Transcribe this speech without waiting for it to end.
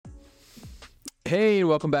Hey, and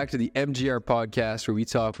welcome back to the MGR podcast, where we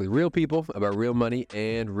talk with real people about real money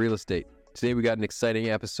and real estate. Today we got an exciting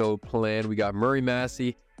episode planned. We got Murray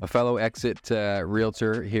Massey, a fellow exit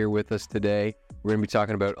realtor, here with us today. We're going to be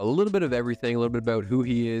talking about a little bit of everything, a little bit about who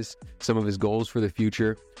he is, some of his goals for the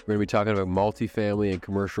future. We're going to be talking about multifamily and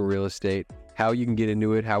commercial real estate, how you can get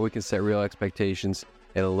into it, how we can set real expectations,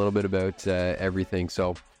 and a little bit about everything.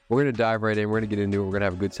 So we're going to dive right in. We're going to get into it. We're going to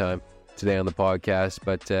have a good time today on the podcast.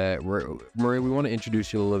 But Murray, we want to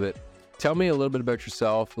introduce you a little bit. Tell me a little bit about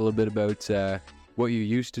yourself, a little bit about what you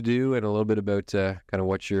used to do, and a little bit about kind of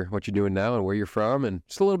what you're doing now and where you're from, and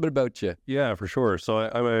just a little bit about you. Yeah, for sure.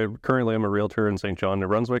 So currently I'm a realtor in St. John, New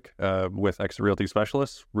Brunswick, with Exit Realty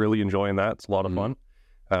Specialists. Really enjoying that. It's a lot of fun.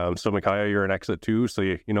 So Micaiah, you're an exit too, so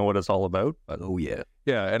you know what it's all about. Oh yeah.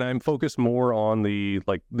 Yeah, and I'm focused more on the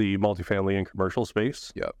multifamily and commercial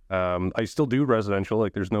space. Yeah. I still do residential,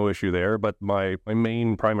 there's no issue there, but my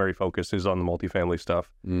main primary focus is on the multifamily stuff.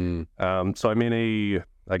 So I'm in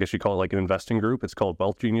I guess you call it an investing group. It's called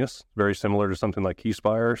Wealth Genius, very similar to something like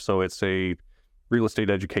Keyspire. So it's a real estate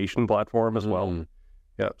education platform as well.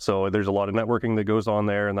 Yeah, so there's a lot of networking that goes on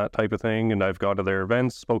there and that type of thing. And I've gone to their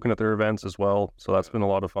events, spoken at their events as well. So that's been a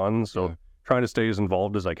lot of fun. So trying to stay as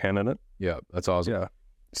involved as I can in it. Yeah, that's awesome. Yeah.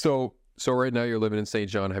 So right now you're living in St.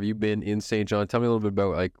 John. Have you been in St. John? Tell me a little bit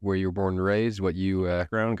about where you were born and raised, what you...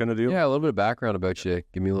 Background kind of deal? Yeah, a little bit of background about you.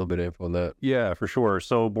 Give me a little bit of info on that. Yeah, for sure.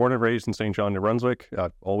 So born and raised in St. John, New Brunswick.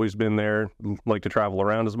 I've always been there. Like to travel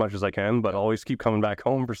around as much as I can, but always keep coming back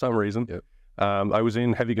home for some reason. Yep. I was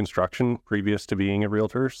in heavy construction previous to being a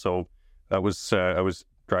realtor. So I was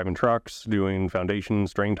driving trucks, doing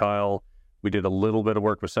foundations, drain tile. We did a little bit of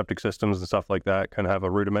work with septic systems and stuff like that, kind of have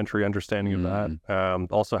a rudimentary understanding of that.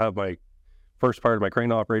 Also have my first part of my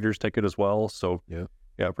crane operator's ticket as well. So yeah,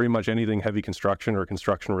 pretty much anything heavy construction or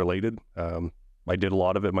construction related. I did a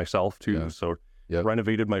lot of it myself too. Yeah. So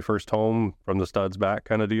renovated my first home from the studs back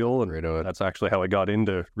kind of deal. And that's actually how I got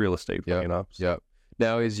into real estate. Yeah. So. Yeah.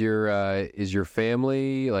 Now, is your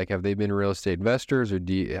family, have they been real estate investors, or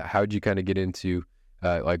how'd you kind of get into,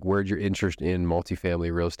 where'd your interest in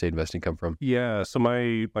multifamily real estate investing come from? Yeah, so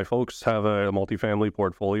my folks have a multifamily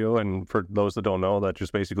portfolio, and for those that don't know, that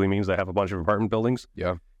just basically means they have a bunch of apartment buildings.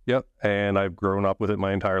 Yeah. Yep, and I've grown up with it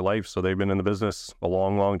my entire life, so they've been in the business a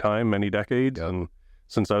long, long time, many decades, and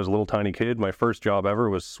since I was a little tiny kid, my first job ever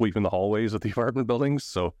was sweeping the hallways at the apartment buildings,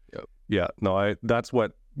 so that's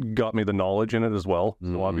what got me the knowledge in it as well.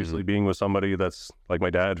 So obviously being with somebody that's like my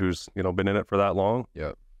dad, who's been in it for that long.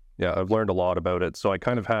 Yeah, I've learned a lot about it. So I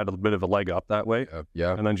kind of had a bit of a leg up that way.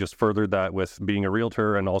 And then just furthered that with being a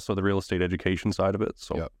realtor and also the real estate education side of it.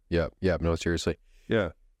 So yeah. No, seriously.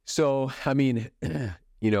 Yeah. So I mean,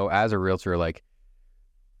 as a realtor,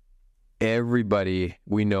 everybody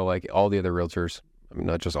we know, all the other realtors. I mean,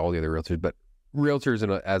 not just all the other realtors, but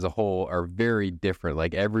realtors as a whole are very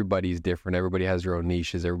different. Everybody's different. Everybody has their own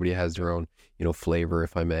niches. Everybody has their own, flavor,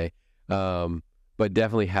 if I may. But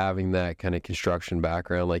definitely having that kind of construction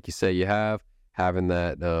background, like you say, having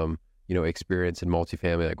that, experience in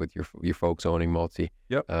multifamily, with your folks owning multi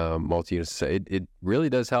units, it really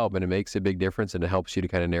does help, and it makes a big difference, and it helps you to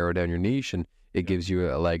kind of narrow down your niche, and it gives you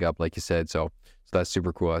a leg up, like you said. So that's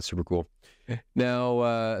super cool. That's super cool.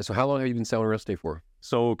 Now, so how long have you been selling real estate for?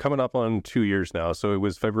 So coming up on 2 years now. So it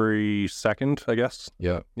was February 2nd, I guess.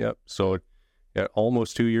 Yeah. So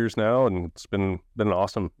almost 2 years now, and it's been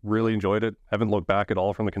awesome. Really enjoyed it. Haven't looked back at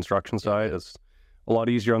all from the construction side. It's a lot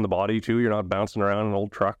easier on the body too. You're not bouncing around in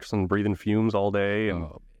old trucks and breathing fumes all day and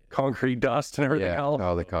concrete dust and everything else.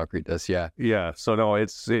 Oh, the concrete dust. Yeah. Yeah. So no, I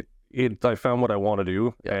found what I want to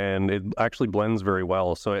do, and it actually blends very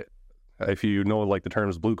well. So if you know the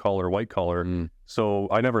terms blue collar, white collar, so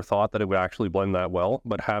I never thought that it would actually blend that well,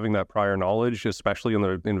 but having that prior knowledge, especially in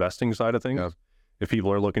the investing side of things, if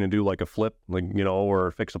people are looking to do a flip,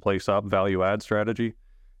 or fix a place up, value add strategy,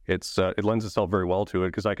 it lends itself very well to it,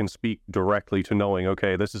 because I can speak directly to knowing,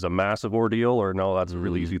 okay, this is a massive ordeal, or no, that's a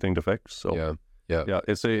really easy thing to fix. So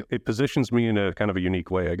it positions me in a kind of a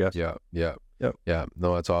unique way, I guess. Yeah.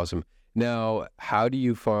 No, that's awesome. Now, how do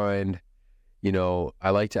you find, I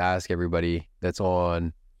like to ask everybody that's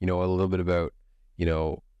on, a little bit about,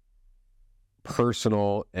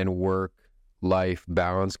 personal and work life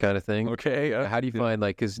balance kind of thing. Okay. How do you find,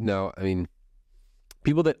 because now, I mean,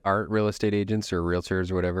 people that aren't real estate agents or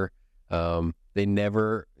realtors or whatever, they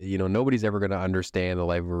never, nobody's ever going to understand the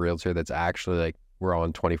life of a realtor that's actually we're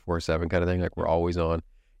on 24/7 kind of thing. We're always on,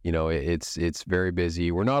 it's very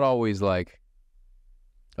busy. We're not always we're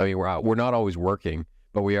not always working,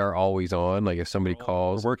 but we are always on. If somebody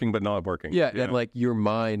calls, we're working but not working. Yeah. And your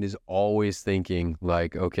mind is always thinking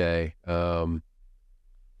okay,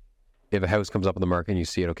 if a house comes up on the market and you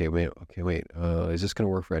see it, okay, wait, is this going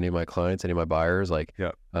to work for any of my clients, any of my buyers? Like,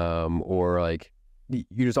 or like,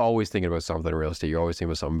 you're just always thinking about something in real estate. You're always thinking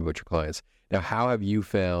about something about your clients. Now, how have you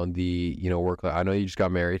found the, work? I know you just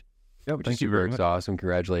got married. Yeah, which thank is you very much. awesome.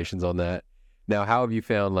 Congratulations on that. Now, how have you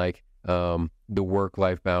found like the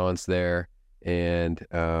work-life balance there? And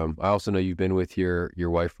I also know you've been with your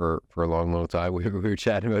wife for a long, long time. We were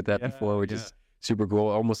chatting about that before, which is super cool.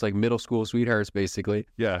 Almost like middle school sweethearts, basically.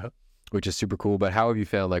 Yeah. Which is super cool. But how have you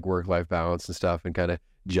found like work-life balance and stuff, and kind of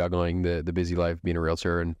juggling the busy life being a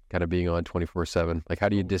realtor and kind of being on 24/7? Like, how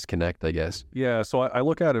do you disconnect, I guess? Yeah, so I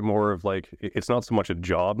look at it more of like, it's not so much a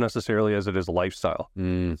job necessarily as it is a lifestyle.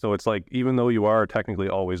 So it's like, even though you are technically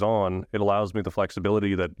always on, it allows me the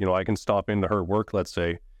flexibility that, I can stop into her work, let's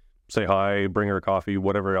say hi, bring her a coffee,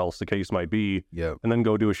 whatever else the case might be, and then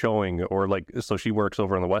go do a showing. Or like, so she works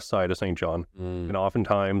over on the west side of St. John. And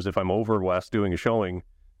oftentimes if I'm over west doing a showing,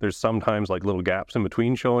 there's sometimes like little gaps in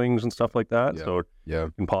between showings and stuff like that. So I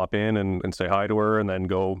can pop in and say hi to her, and then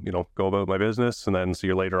go about my business, and then see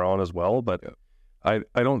her later on as well. But I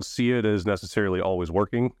don't see it as necessarily always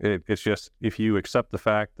working. It's just, if you accept the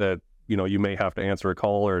fact that, you may have to answer a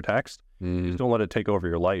call or a text, just don't let it take over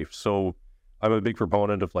your life. So I'm a big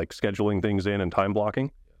proponent of like scheduling things in and time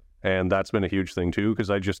blocking. And that's been a huge thing too, because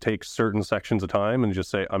I just take certain sections of time and just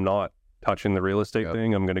say, I'm not touching the real estate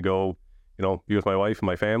thing. I'm going to go, be with my wife and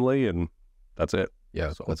my family, and that's it.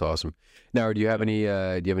 Yeah, so that's awesome. Now, do you have any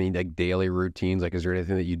like daily routines? Like, is there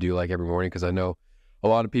anything that you do like every morning? Because I know a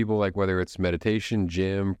lot of people, like, whether it's meditation,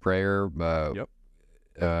 gym, prayer, what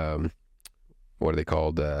are they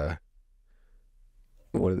called?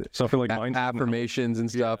 What are they? Something like affirmations and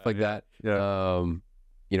stuff like that. Yeah.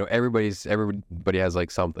 Everybody has like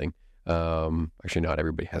something. Actually, not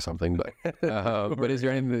everybody has something, but but is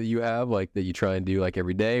there anything that you have like that you try and do like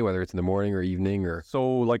every day, whether it's in the morning or evening? Or so,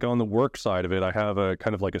 like, on the work side of it, I have a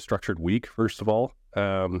kind of like a structured week, first of all.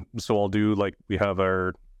 So I'll do, like, we have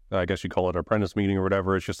our, I guess you call it our apprentice meeting or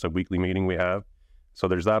whatever. It's just a weekly meeting we have. So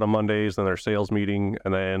there's that on Mondays, then there's sales meeting,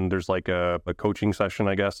 and then there's like a coaching session,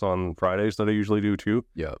 I guess, on Fridays that I usually do too.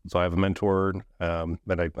 Yeah. So I have a mentor, and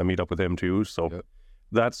I meet up with him too. So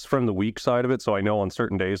that's from the week side of it. So I know on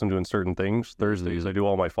certain days I'm doing certain things. Thursdays I do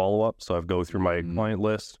all my follow-up. So I go through my client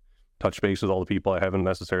list, touch base with all the people I haven't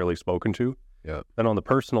necessarily spoken to. Yeah. Then on the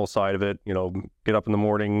personal side of it, get up in the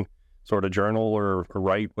morning, sort of journal or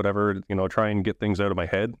write, whatever, try and get things out of my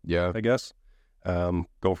head. Yeah. I guess.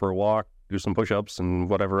 Go for a walk, do some push-ups and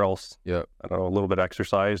whatever else. Yeah. I don't know, a little bit of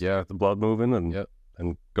exercise, get the blood moving,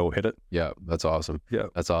 and go hit it. Yeah. That's awesome. Yeah.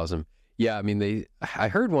 That's awesome. Yeah. I mean, I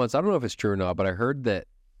heard once, I don't know if it's true or not, but I heard that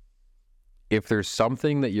if there's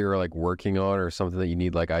something that you're like working on or something that you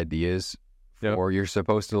need like ideas for, you're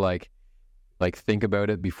supposed to like think about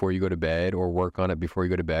it before you go to bed, or work on it before you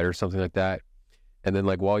go to bed or something like that. And then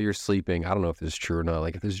like while you're sleeping, I don't know if this is true or not,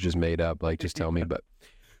 like if this is just made up, like just tell me, but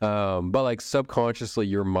like subconsciously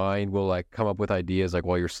your mind will like come up with ideas like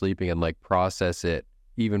while you're sleeping and like process it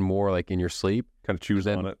even more like in your sleep. Kind of choose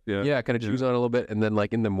on it. Yeah. Kind of choose on it a little bit. And then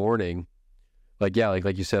like in the morning, like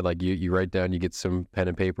you said, like you write down, you get some pen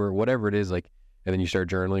and paper, whatever it is, like, and then you start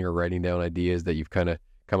journaling or writing down ideas that you've kind of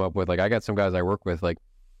come up with. Like, I got some guys I work with, like,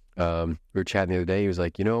 we were chatting the other day. He was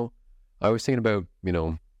like, I was thinking about,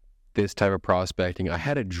 this type of prospecting. I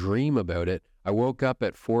had a dream about it. I woke up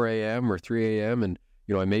at 4 a.m. or 3 a.m. and,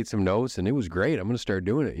 I made some notes and it was great. I'm going to start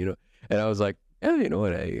doing it, and I was like, yeah, you know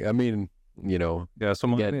what? I mean, so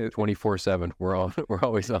mine 24/7. We're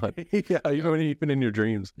always on. Yeah, even in your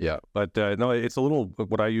dreams. Yeah. But no, it's a little,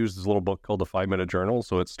 what I use is a little book called the 5-Minute Journal.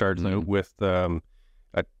 So it starts out with, I'm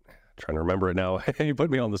trying to remember it now. You put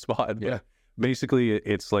me on the spot. But basically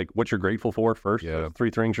it's like what you're grateful for first. Yeah.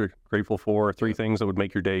 3 things you're grateful for, 3 things that would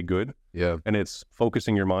make your day good. Yeah. And it's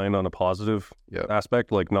focusing your mind on a positive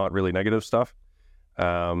aspect, like not really negative stuff.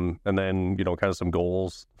 And then, kind of some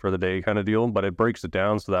goals for the day kind of deal, but it breaks it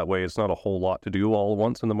down so that way it's not a whole lot to do all at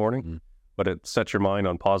once in the morning, but it sets your mind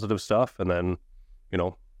on positive stuff, and then,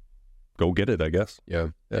 go get it, I guess. Yeah.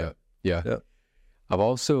 I've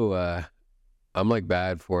also, I'm like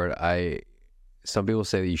bad for it. Some people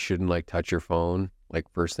say that you shouldn't like touch your phone like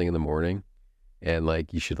first thing in the morning, and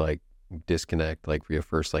like you should like disconnect like for your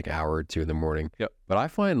first like hour or 2 in the morning. Yep. But I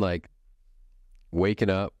find like waking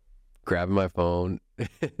up, grabbing my phone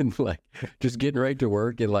and like just getting right to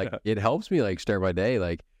work, and like it helps me like start my day.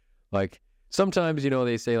 Like sometimes,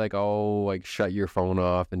 they say like, oh, like shut your phone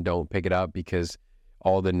off and don't pick it up because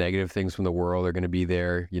all the negative things from the world are going to be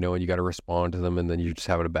there, and you got to respond to them, and then you're just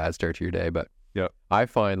having a bad start to your day. But I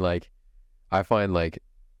find like, I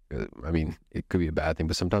mean, it could be a bad thing,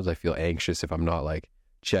 but sometimes I feel anxious if I'm not like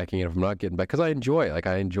checking in if I'm not getting back, because I enjoy it. Like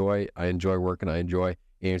I enjoy working. I enjoy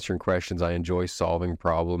answering questions. I enjoy solving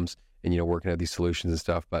problems and, working out these solutions and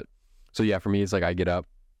stuff. But so yeah, for me, it's like I get up,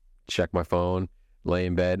 check my phone, lay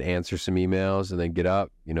in bed, answer some emails, and then get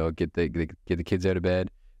up, get the kids out of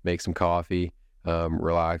bed, make some coffee,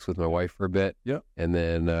 relax with my wife for a bit. Yeah. And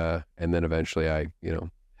then eventually I,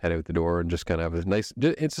 head out the door and just kind of have a nice,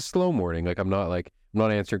 it's a slow morning. Like I'm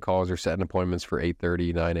not answering calls or setting appointments for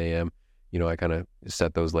 8:30, 9 a.m. I kind of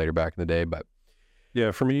set those later back in the day, but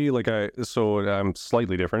yeah, for me, I'm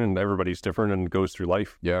slightly different, and everybody's different and goes through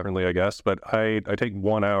life differently, I guess. But I take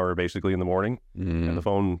 1 hour basically in the morning, and the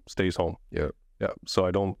phone stays home. Yeah. Yeah. So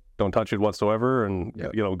I don't touch it whatsoever, and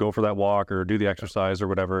go for that walk or do the exercise or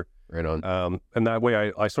whatever. Right on. And that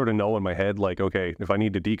way I sort of know in my head, like, okay, if I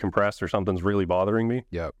need to decompress or something's really bothering me,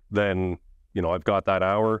 then I've got that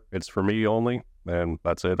hour. It's for me only, and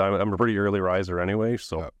that's it. I'm a pretty early riser anyway,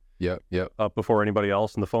 so up before anybody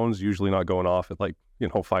else, and the phone's usually not going off at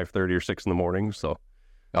 5:30 or 6 in the morning. So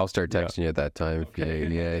I'll start texting you at that time. Okay.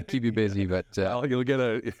 Yeah, keep you busy, but you'll get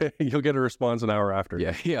a response an hour after.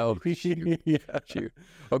 Yeah. Oh, shoot. Shoot.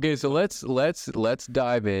 Okay, so let's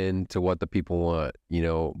dive into what the people want.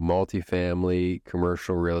 Multifamily,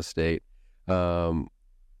 commercial real estate.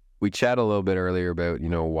 We chatted a little bit earlier about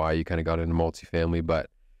why you kind of got into multifamily, but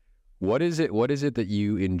what is it that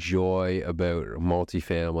you enjoy about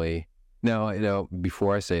multifamily? Now,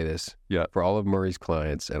 before I say this, for all of Murray's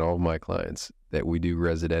clients and all of my clients that we do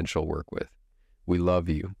residential work with, we love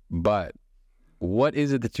you. But what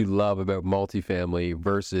is it that you love about multifamily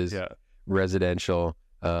versus residential,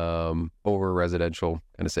 over residential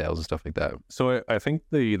kind of sales and stuff like that? So I think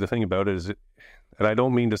the thing about it is, and I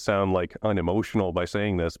don't mean to sound unemotional by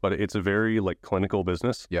saying this, but it's a very clinical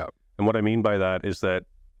business. Yeah. And what I mean by that is that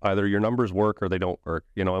either your numbers work or they don't work,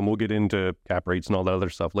 and we'll get into cap rates and all that other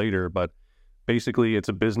stuff later, but basically it's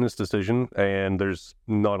a business decision and there's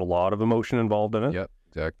not a lot of emotion involved in it. Yep,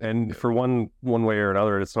 exactly. And for one way or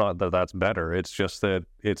another, it's not that that's better. It's just that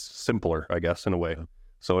it's simpler, I guess, in a way. Yeah.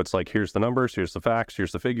 So it's here's the numbers, here's the facts,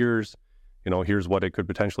 here's the figures, here's what it could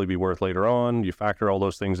potentially be worth later on. You factor all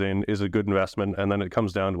those things in. Is it a good investment? And then it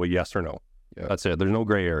comes down to a yes or no. Yeah. That's it. There's no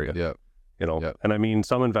gray area. Yeah. And I mean,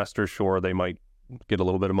 some investors, sure, they might get a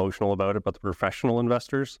little bit emotional about it, but the professional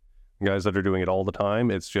investors, guys that are doing it all the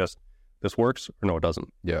time, it's just, this works or no, it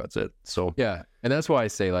doesn't. Yeah. That's it. So yeah. And that's why I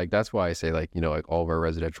say all of our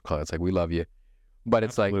residential clients, we love you, but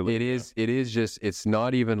it's Absolutely. it is just, it's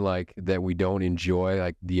not even that we don't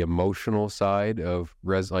enjoy the emotional side of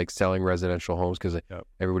selling residential homes, because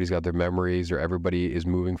everybody's got their memories, or everybody is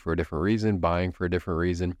moving for a different reason, buying for a different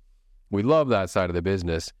reason. We love that side of the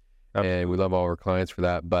business. Absolutely. And we love all our clients for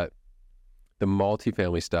that. But the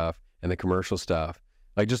multifamily stuff and the commercial stuff,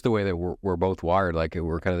 just the way that we're both wired,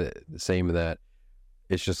 we're kind of the same in that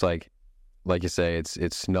it's just like you say,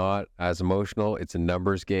 it's not as emotional. It's a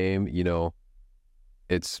numbers game.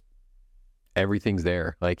 It's everything's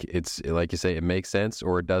there. It's like you say, it makes sense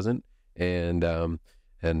or it doesn't. And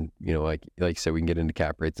like you said, we can get into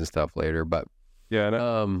cap rates and stuff later. But yeah,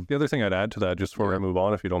 and the other thing I'd add to that, just before I move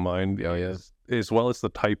on, if you don't mind, is it's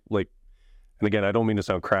the type, and again, I don't mean to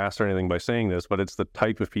sound crass or anything by saying this, but it's the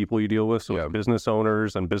type of people you deal with. So it's business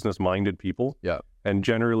owners and business-minded people. Yeah. And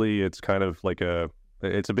generally, it's kind of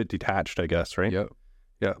it's a bit detached, I guess, right? Yeah.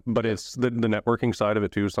 Yeah. But it's the networking side of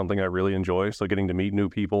it too, is something I really enjoy. So getting to meet new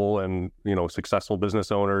people and, successful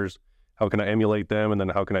business owners, how can I emulate them? And then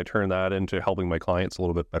how can I turn that into helping my clients a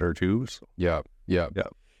little bit better too? So. Yeah.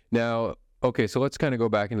 Now, okay, so let's kind of go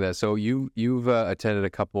back into that. So you've attended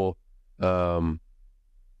a couple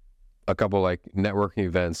networking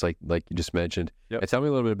events like you just mentioned. Yep. And tell me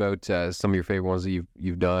a little bit about some of your favorite ones that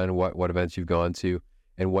you've done, what events you've gone to,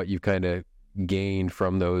 and what you've kind of gained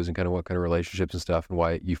from those, and kind of what kind of relationships and stuff, and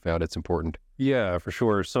why you found it's important. Yeah, for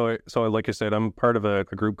sure. So like I said, I'm part of a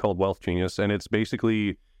group called Wealth Genius, and it's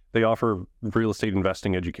basically, they offer real estate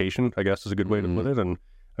investing education, I guess is a good way to put it. And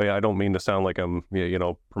I don't mean to sound like I'm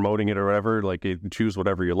promoting it or whatever, choose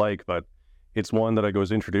whatever you like, but it's one that I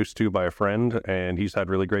was introduced to by a friend, and he's had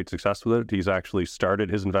really great success with it. He's actually started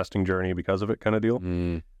his investing journey because of it, kind of deal.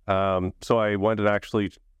 So I went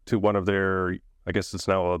actually to one of their, I guess it's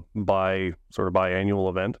now a biannual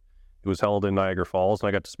event. It was held in Niagara Falls, and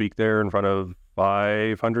I got to speak there in front of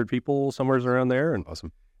 500 people, somewhere around there. And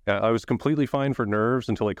awesome. I was completely fine for nerves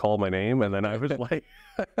until he called my name, and then I was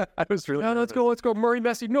I was really. No, let's go, Murray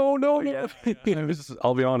Massey. No. Yeah.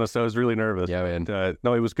 I'll be honest, I was really nervous. Yeah, man.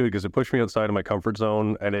 No, it was good because it pushed me outside of my comfort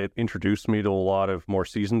zone, and it introduced me to a lot of more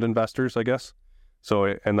seasoned investors, I guess. So,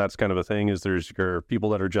 and that's kind of a thing, is there's your people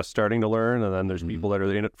that are just starting to learn, and then there's people that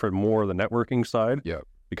are in it for more the networking side. Yeah.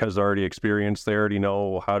 because they're already experienced. They already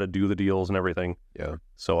know how to do the deals and everything. Yeah.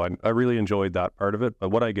 So I really enjoyed that part of it. But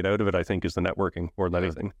what I get out of it, I think, is the networking more than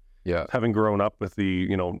anything. Yeah. Having grown up with the,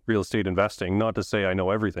 real estate investing, not to say I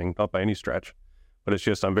know everything, not by any stretch, but it's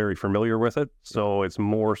just I'm very familiar with it. So it's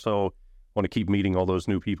more so I want to keep meeting all those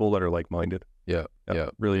new people that are like-minded. Yeah.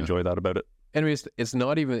 Really enjoy that about it. And I mean,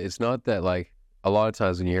 it's not that like a lot of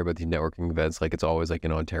times when you hear about these networking events, like it's always like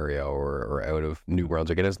in Ontario or out of New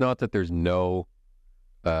Brunswick. And it's not that there's no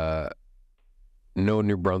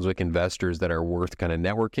New Brunswick investors that are worth kind of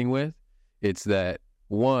networking with. It's that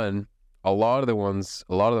one, a lot of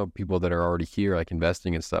the people that are already here, like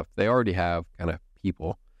investing and stuff, they already have kind of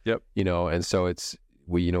people. Yep. And so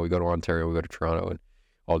we go to Ontario, we go to Toronto and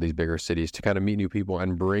all these bigger cities to kind of meet new people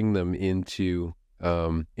and bring them into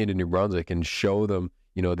New Brunswick and show them,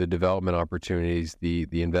 the development opportunities, the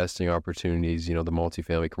investing opportunities, the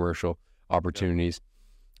multifamily commercial opportunities,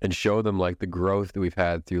 and show them like the growth that we've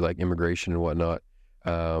had through like immigration and whatnot.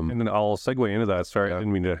 And then I'll segue into that. Sorry, I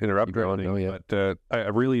didn't mean to interrupt you. But I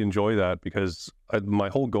really enjoy that because my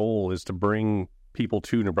whole goal is to bring people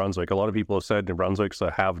to New Brunswick. A lot of people have said New Brunswick's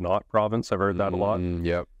a have-not province. I've heard that a lot.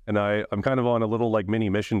 Yep. And I'm kind of on a little like mini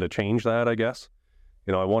mission to change that, I guess.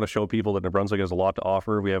 I want to show people that New Brunswick has a lot to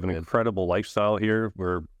offer. We have an incredible lifestyle here.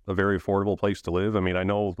 We're a very affordable place to live. I mean, I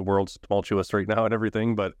know the world's tumultuous right now and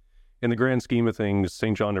everything, but in the grand scheme of things,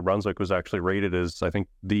 St. John, New Brunswick was actually rated as, I think,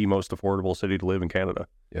 the most affordable city to live in Canada.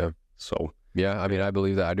 Yeah. So. Yeah, I mean, I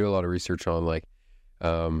believe that. I do a lot of research on like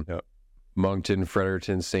Moncton,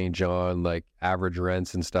 Fredericton, St. John, like average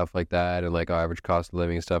rents and stuff like that, and like average cost of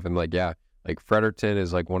living and stuff. And like, like Fredericton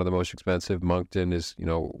is like one of the most expensive. Moncton is,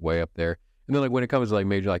 way up there. And then like when it comes to like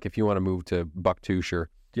major, like if you want to move to Bucktouche or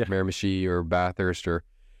Miramichi or Bathurst or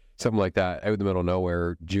something like that, out in the middle of nowhere,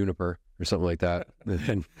 or Juniper or something like that,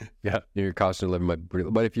 then your cost of living might be pretty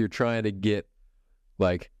low. But if you're trying to get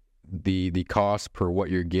like the cost per what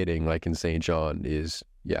you're getting, like in St. John is,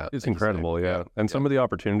 it's incredible. And some of the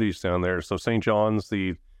opportunities down there. So St. John's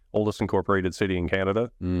the oldest incorporated city in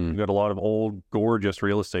Canada. We've got a lot of old, gorgeous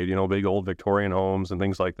real estate, big old Victorian homes and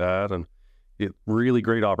things like that. And really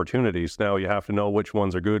great opportunities. Now you have to know which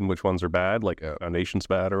ones are good and which ones are bad, like Foundation's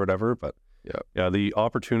bad or whatever. But the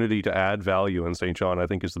opportunity to add value in St. John, I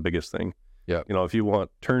think, is the biggest thing. Yeah. If you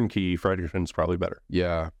want turnkey, Fredericton's probably better.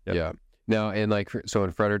 Yeah. Now, and like, so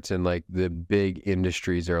in Fredericton, like the big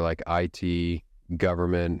industries are like IT,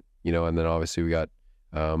 government, and then obviously we got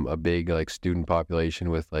a big like student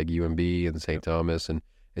population with like UMB and St. Thomas and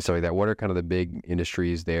stuff like that. What are kind of the big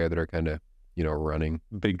industries there that are kind of, running?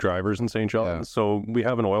 Big drivers in St. John. Yeah. So we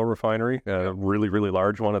have an oil refinery, a really, really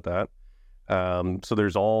large one at that. So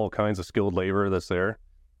there's all kinds of skilled labor that's there,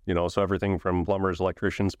 so everything from plumbers,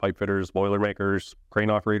 electricians, pipe fitters, boiler makers,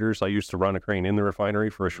 crane operators. I used to run a crane in the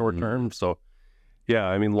refinery for a short term. So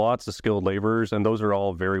lots of skilled laborers, and those are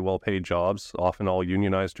all very well paid jobs, often all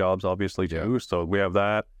unionized jobs, obviously too. So we have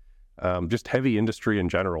that, just heavy industry in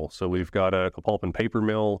general. So we've got a pulp and paper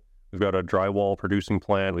mill. We've got a drywall producing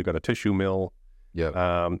plant. We've got a tissue mill.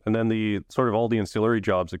 And then the sort of all the ancillary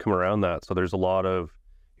jobs that come around that. So there's a lot of,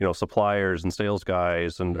 suppliers and sales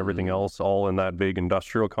guys and everything else all in that big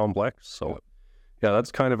industrial complex. So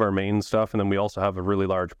that's kind of our main stuff. And then we also have a really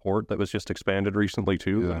large port that was just expanded recently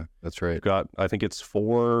too. Yeah, that's right. We've got, I think it's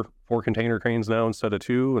four container cranes now instead of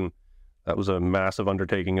 2. And that was a massive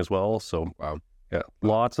undertaking as well. So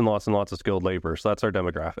lots and lots and lots of skilled labor. So that's our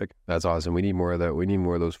demographic. That's awesome. We need more of that. We need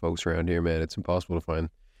more of those folks around here, man. It's impossible to find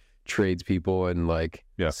tradespeople and like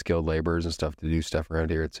skilled laborers and stuff to do stuff around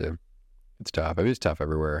here. It's tough. I mean, it's tough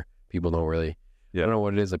everywhere. People don't really, I don't know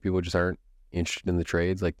what it is. Like people just aren't interested in the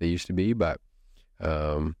trades like they used to be, but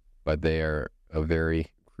they are a very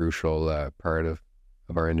crucial part of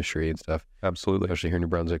our industry and stuff. Absolutely. Especially here in New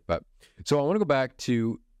Brunswick. But so I want to go back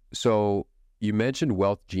to, so you mentioned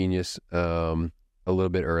Wealth Genius a little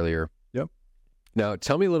bit earlier. Yep. Now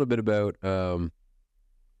tell me a little bit about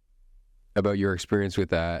your experience with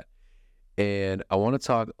that. And I want to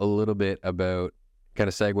talk a little bit about, kind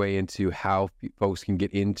of segue into how folks can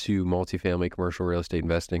get into multifamily commercial real estate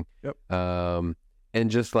investing. Yep. And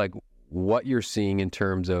just like what you're seeing in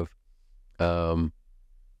terms of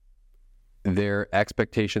their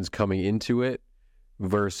expectations coming into it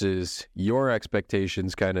versus your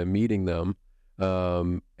expectations kind of meeting them.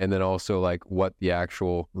 And then also like what the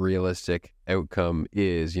actual realistic outcome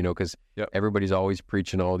is, because everybody's always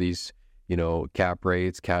preaching all these, cap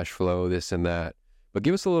rates, cash flow, this and that. But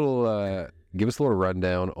give us a little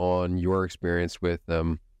rundown on your experience with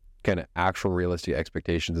kind of actual realistic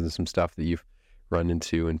expectations and some stuff that you've run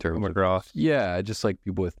into in terms of just like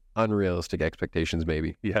people with unrealistic expectations,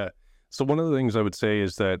 maybe. Yeah. So one of the things I would say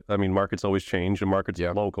is that, I mean, markets always change and markets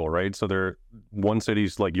are local, right? So one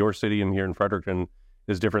city's like your city and here in Fredericton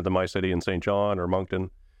is different than my city in St. John or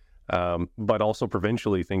Moncton. But also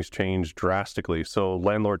provincially, things change drastically. So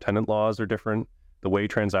landlord-tenant laws are different. The way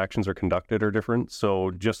transactions are conducted are different.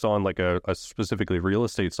 So just on like a specifically real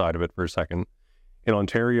estate side of it for a second, in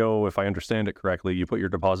Ontario, if I understand it correctly, you put your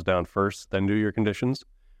deposit down first, then do your conditions.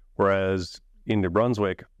 Whereas in New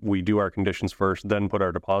Brunswick, we do our conditions first, then put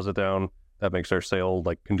our deposit down. That makes our sale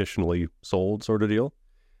like conditionally sold sort of deal.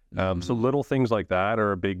 So little things like that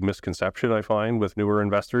are a big misconception, I find, with newer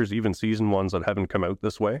investors, even seasoned ones that haven't come out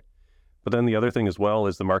this way. But then the other thing as well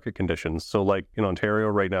is the market conditions. So like in Ontario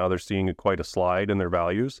right now, they're seeing quite a slide in their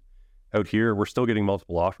values. Out here, we're still getting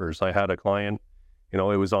multiple offers. I had a client, it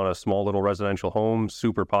was on a small little residential home,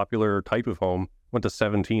 super popular type of home, went to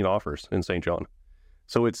 17 offers in St. John.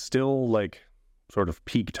 So it's still like sort of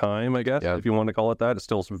peak time, I guess, if you want to call it that. It's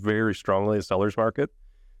still very strongly a seller's market.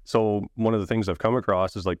 So one of the things I've come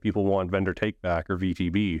across is like people want vendor take back or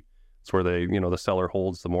VTB. It's where they, the seller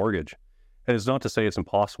holds the mortgage. And it's not to say it's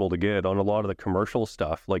impossible to get on a lot of the commercial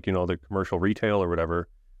stuff, like, the commercial retail or whatever,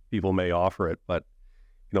 people may offer it. But,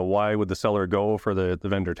 why would the seller go for the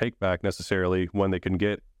vendor take back necessarily when they can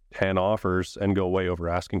get 10 offers and go way over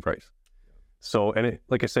asking price? So, and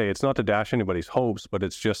like I say, it's not to dash anybody's hopes, but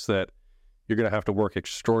it's just that you're going to have to work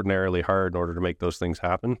extraordinarily hard in order to make those things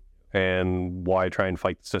happen. And why try and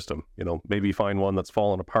fight the system? Maybe find one that's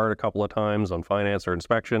fallen apart a couple of times on finance or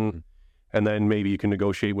inspection. And then maybe you can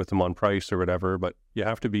negotiate with them on price or whatever, but you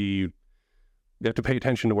have to pay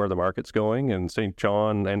attention to where the market's going. And St.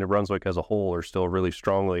 John and New Brunswick as a whole are still really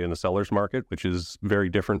strongly in the seller's market, which is very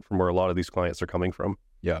different from where a lot of these clients are coming from.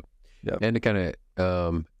 Yeah. And to kind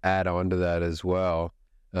of add on to that as well,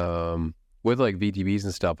 with like VTBs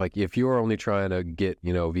and stuff, like if you're only trying to get,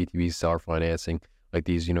 VTB seller financing, like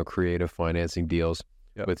these, creative financing deals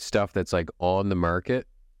with stuff that's like on the market,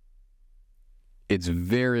 it's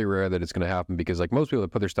very rare that it's going to happen because like most people that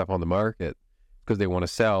put their stuff on the market because they want to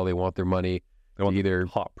sell, they want their money. They want either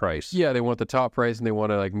top price. Yeah, they want the top price and they want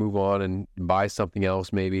to like move on and buy something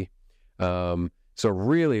else maybe. So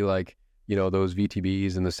really like, those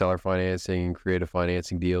VTBs and the seller financing and creative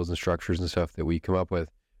financing deals and structures and stuff that we come up with,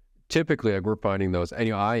 typically like we're finding those,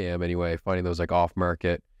 and I am anyway, finding those like off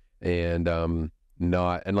market and and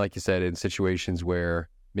like you said, in situations where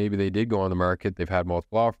maybe they did go on the market, they've had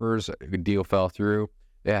multiple offers, a deal fell through,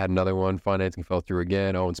 they had another one, financing fell through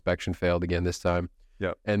again, inspection failed again this time.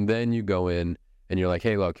 Yeah. And then you go in and you're like,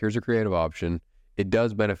 hey, look, here's a creative option. It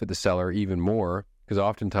does benefit the seller even more because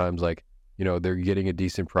oftentimes like, they're getting a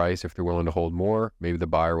decent price if they're willing to hold more. Maybe the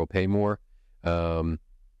buyer will pay more.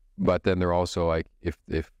 But then they're also like, if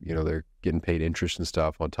they're getting paid interest and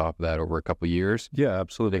stuff on top of that over a couple of years. Yeah,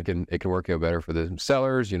 absolutely. It can work out better for the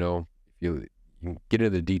sellers. If you can get into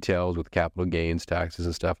the details with capital gains, taxes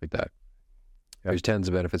and stuff like that. There's tons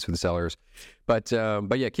of benefits for the sellers. But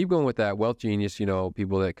yeah, keep going with that. Wealth Genius,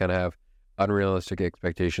 people that kind of have unrealistic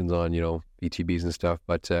expectations on, VTBs and stuff.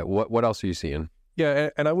 But what else are you seeing? Yeah,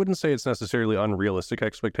 and I wouldn't say it's necessarily unrealistic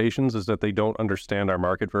expectations, is that they don't understand our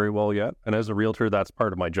market very well yet. And as a realtor, that's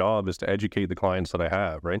part of my job, is to educate the clients that I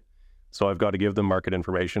have, right? So I've got to give them market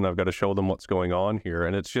information. I've got to show them what's going on here.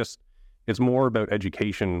 And it's more about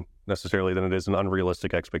education necessarily than it is an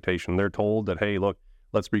unrealistic expectation. They're told that, hey, look,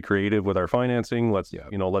 let's be creative with our financing. Let's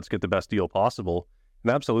get the best deal possible.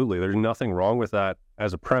 And absolutely, there's nothing wrong with that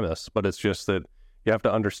as a premise, but it's just that you have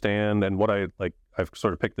to understand. And what I've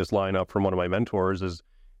sort of picked this line up from one of my mentors is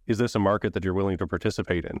this a market that you're willing to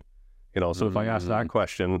participate in? So if I ask that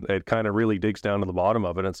question, it kind of really digs down to the bottom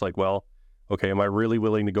of it. It's like, well, okay, am I really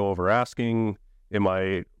willing to go over asking? Am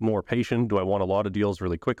I more patient? Do I want a lot of deals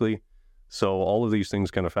really quickly? So all of these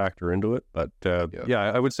things kind of factor into it. But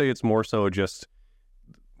I would say it's more so just,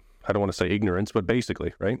 I don't want to say ignorance, but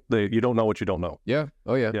basically, right? You don't know what you don't know. Yeah.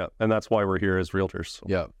 Oh, yeah. Yeah. And that's why we're here as realtors. So.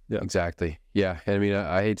 Yeah, exactly. Yeah. And I mean,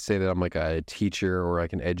 I hate to say that I'm like a teacher or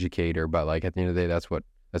like an educator, but like at the end of the day, that's what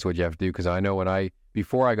you have to do. Because I know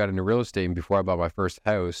before I got into real estate and before I bought my first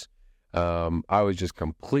house, I was just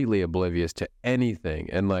completely oblivious to anything.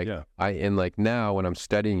 And now when I'm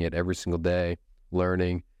studying it every single day,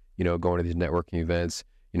 learning, going to these networking events,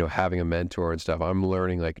 having a mentor and stuff, I'm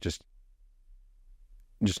learning like just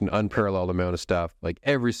an unparalleled amount of stuff, like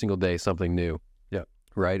every single day, something new. Yeah.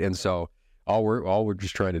 Right. And so all we're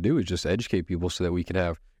just trying to do is just educate people so that we can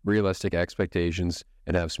have realistic expectations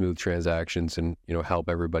and have smooth transactions and, help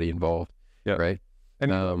everybody involved. Yeah. Right.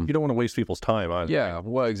 And you don't want to waste people's time either. Yeah.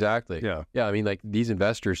 Well, exactly. Yeah. Yeah. I mean, like these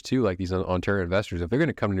investors too, like these Ontario investors, if they're going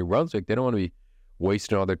to come to New Brunswick, they don't want to be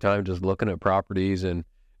wasting all their time just looking at properties and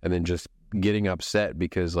then just getting upset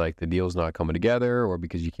because like the deal's not coming together or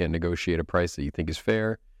because you can't negotiate a price that you think is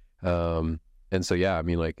fair. And so, yeah, I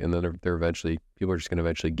mean, like, and then they're eventually, people are just going to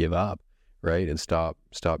eventually give up, right? And stop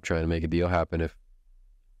trying to make a deal happen if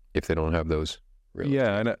they don't have those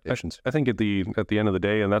conditions. I think at the end of the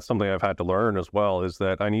day, and that's something I've had to learn as well, is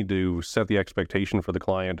that I need to set the expectation for the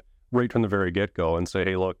client right from the very get-go and say,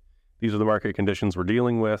 hey, look, these are the market conditions we're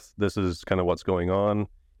dealing with. This is kind of what's going on.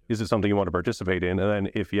 Is it something you want to participate in? And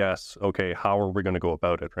then if yes, okay, how are we going to go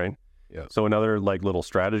about it, right? Yeah. So another like little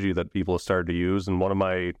strategy that people have started to use, and one of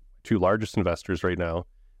my two largest investors right now,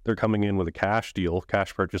 they're coming in with a cash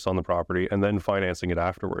purchase on the property, and then financing it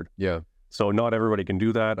afterward. Yeah. So not everybody can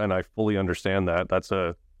do that, and I fully understand that. That's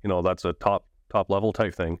a top level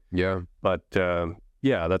type thing. Yeah. But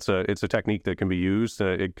yeah, it's a technique that can be used.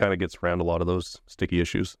 It kind of gets around a lot of those sticky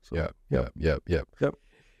issues. So. Yep.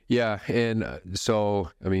 Yeah, and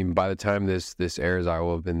so I mean, by the time this airs, I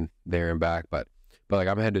will have been there and back. But like,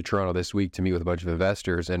 I'm headed to Toronto this week to meet with a bunch of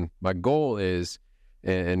investors, and my goal is,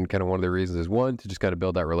 and kind of one of the reasons is, one, to just kind of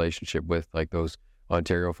build that relationship with like those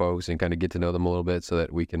Ontario folks and kind of get to know them a little bit so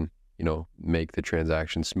that we can, make the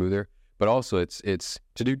transaction smoother. But also it's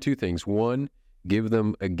to do two things. One, give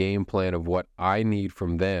them a game plan of what I need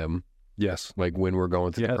from them. Yes. Like when we're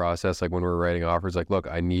going through the process, like when we're writing offers, like, look,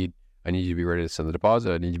 I need you to be ready to send the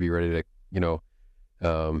deposit. I need you to be ready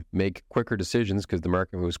to, make quicker decisions because the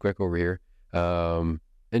market moves quick over here. And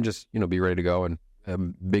just, be ready to go, and a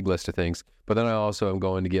big list of things. But then I also am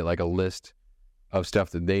going to get like a list of stuff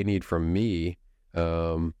that they need from me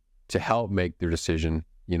to help make their decision,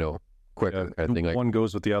 quicker. Kind of thing. Like, one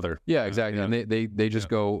goes with the other. Yeah, exactly. Yeah. And they just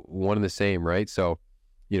go one and the same, right? So,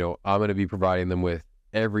 I'm going to be providing them with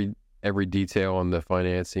every detail on the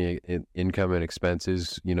financing, income and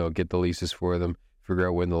expenses, get the leases for them, figure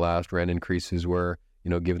out when the last rent increases were,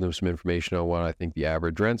 give them some information on what I think the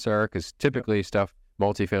average rents are, because typically stuff,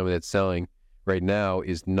 multifamily that's selling right now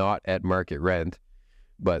is not at market rent,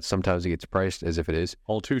 but sometimes it gets priced as if it is.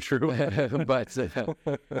 All too true. But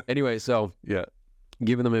anyway, so yeah,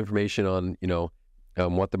 giving them information on,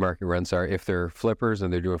 what the market rents are. If they're flippers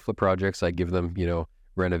and they're doing flip projects, I give them,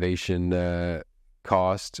 renovation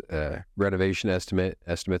cost, renovation estimates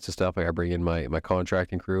and stuff. Like I bring in my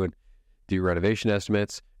contracting crew and do renovation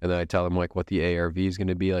estimates, and then I tell them like what the ARV is going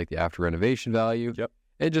to be, like the after renovation value. Yep.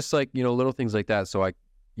 And just like, little things like that. So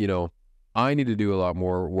I need to do a lot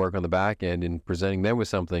more work on the back end in presenting them with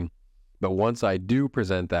something. But once I do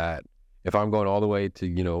present that, if I'm going all the way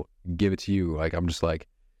to, give it to you, like I'm just like,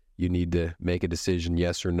 you need to make a decision,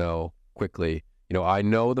 yes or no, quickly. I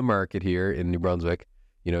know the market here in New Brunswick,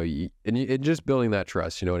 and just building that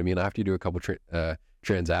trust, you know what I mean? After you do a couple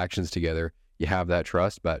transactions together, you have that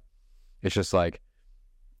trust, but it's just like,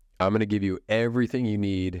 I'm going to give you everything you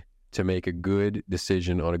need to make a good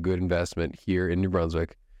decision on a good investment here in New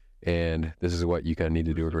Brunswick. And this is what you kind of need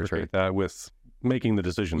to do in return. That with making the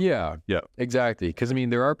decision. Yeah, exactly. Because I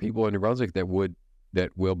mean, there are people in New Brunswick that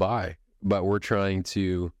will buy, but we're trying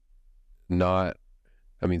to not.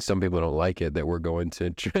 I mean, some people don't like it that we're going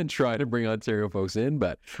to try to bring Ontario folks in,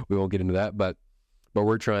 but we won't get into that. But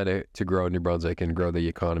we're trying to grow New Brunswick and grow the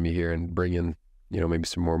economy here and bring in, maybe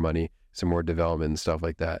some more money, some more development and stuff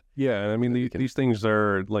like that. Yeah, and I mean, these things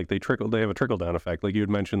are like they have a trickle down effect. Like you had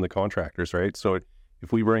mentioned the contractors, right? So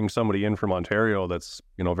if we bring somebody in from Ontario that's,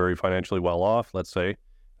 very financially well off, let's say, and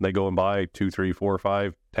they go and buy 2, 3, 4,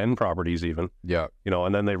 5, 10 properties even,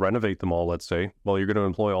 and then they renovate them all, let's say, well, you're going to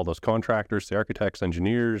employ all those contractors, the architects,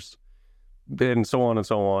 engineers, and so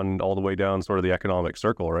on, all the way down sort of the economic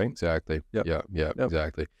circle, right? Exactly. Yep.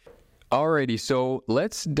 Exactly. Alrighty, so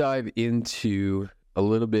let's dive into a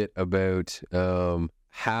little bit about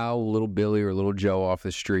how little Billy or little Joe off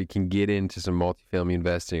the street can get into some multifamily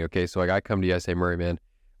investing. Okay, so like I come to you, I say, Murray, man,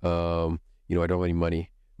 I don't have any money,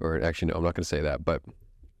 or actually, no, I'm not going to say that, but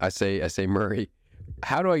I say, Murray,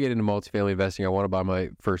 how do I get into multifamily investing? I want to buy my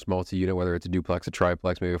first multi-unit, whether it's a duplex, a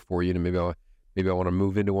triplex, maybe a 4-unit, maybe I want to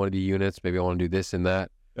move into one of the units, maybe I want to do this and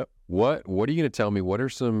that. Yep. What are you going to tell me? What are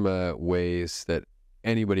some ways that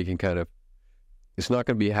anybody can kind of, it's not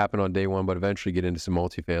going to happen on day one, but eventually get into some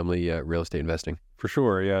multifamily real estate investing? For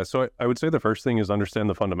sure, yeah. So I would say the first thing is understand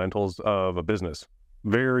the fundamentals of a business.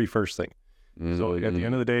 Very first thing. Mm-hmm. So at the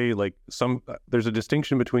end of the day, like there's a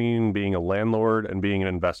distinction between being a landlord and being an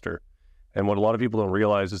investor. And what a lot of people don't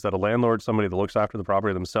realize is that a landlord is somebody that looks after the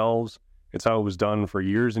property themselves. It's how it was done for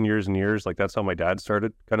years and years and years. Like that's how my dad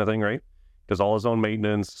started, kind of thing, right? Does all his own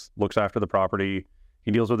maintenance, looks after the property.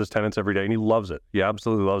 He deals with his tenants every day and he loves it. He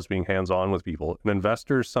absolutely loves being hands-on with people. An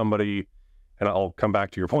investor is somebody, and I'll come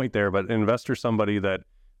back to your point there, but an investor is somebody that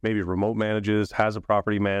maybe remote manages, has a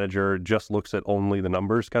property manager, just looks at only the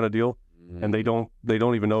numbers kind of deal. and they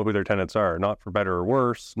don't even know who their tenants are, not for better or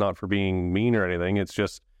worse, not for being mean or anything. It's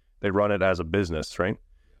just they run it as a business, right?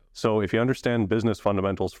 So if you understand business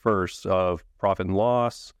fundamentals first of profit and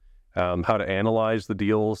loss, how to analyze the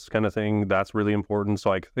deals kind of thing, that's really important.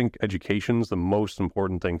 So I think education's the most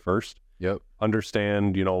important thing first. Yep.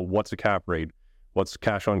 Understand, what's a cap rate? What's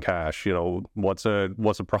cash on cash? What's a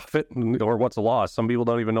profit or what's a loss? Some people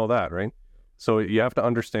don't even know that, right? So you have to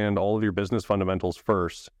understand all of your business fundamentals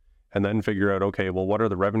first, and then figure out, okay, well, what are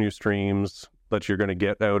the revenue streams that you're going to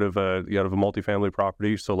get out of a multifamily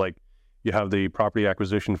property? So like you have the property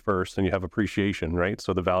acquisition first, and you have appreciation, right?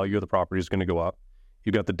 So the value of the property is going to go up.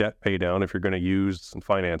 You got the debt pay down if you're going to use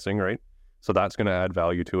financing, right? So that's going to add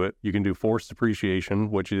value to it. You can do forced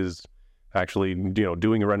depreciation, which is actually,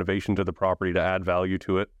 doing a renovation to the property to add value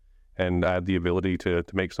to it and add the ability to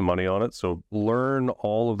make some money on it. So learn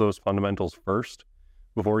all of those fundamentals first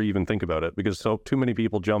before you even think about it, because too many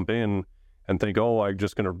people jump in and think, oh, I'm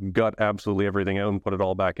just going to gut absolutely everything out and put it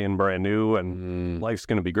all back in brand new and life's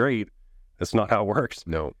going to be great. That's not how it works.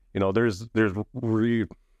 No. How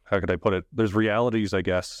could I put it? There's realities, I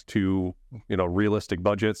guess, to, realistic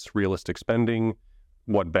budgets, realistic spending,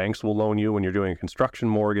 what banks will loan you when you're doing a construction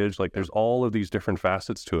mortgage. Like there's all of these different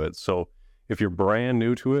facets to it. So if you're brand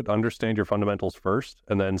new to it, understand your fundamentals first.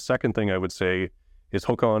 And then second thing I would say is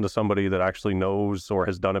hook on to somebody that actually knows or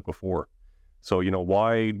has done it before. So,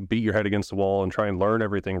 why beat your head against the wall and try and learn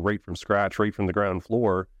everything right from scratch, right from the ground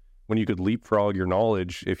floor, when you could leapfrog your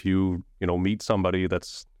knowledge if you, meet somebody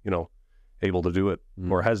that's, able to do it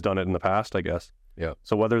or has done it in the past, I guess. Yeah.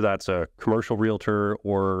 So whether that's a commercial realtor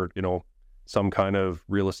or, some kind of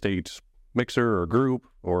real estate mixer or group,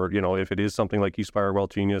 or, if it is something like Espire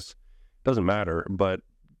Wealth Genius, doesn't matter, but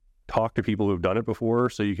talk to people who've done it before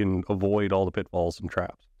so you can avoid all the pitfalls and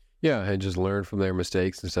traps. Yeah. And just learn from their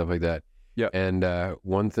mistakes and stuff like that. Yeah. And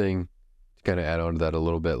one thing to kind of add on to that a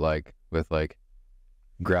little bit, like with like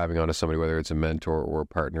grabbing onto somebody, whether it's a mentor or a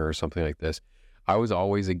partner or something like this, I was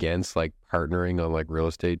always against like partnering on like real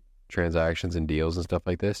estate transactions and deals and stuff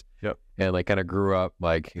like this. Yep. And like kind of grew up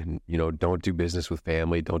like, don't do business with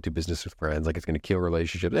family, don't do business with friends. Like it's going to kill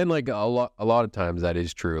relationships. And like a lot of times that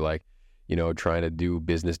is true. Like, trying to do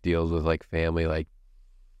business deals with like family, like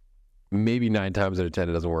maybe 9 times out of 10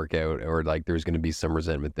 it doesn't work out, or like there's going to be some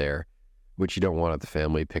resentment there, which you don't want at the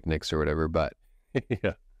family picnics or whatever. But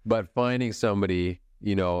yeah. But finding somebody,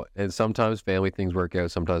 and sometimes family things work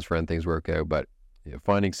out, sometimes friend things work out, but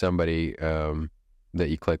finding somebody that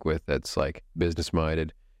you click with that's like business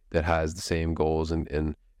minded, that has the same goals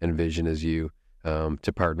and vision as you,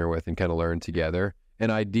 to partner with and kind of learn together.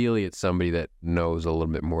 And ideally it's somebody that knows a little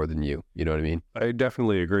bit more than you. You know what I mean? I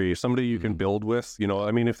definitely agree. Somebody you can build with,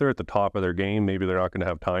 if they're at the top of their game, maybe they're not going to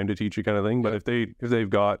have time to teach you kind of thing. But if they've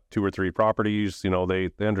got 2 or 3 properties, they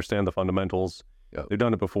understand the fundamentals. Yep. They've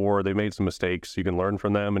done it before. They've made some mistakes. You can learn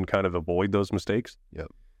from them and kind of avoid those mistakes. Yep.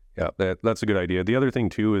 Yeah, that's a good idea. The other thing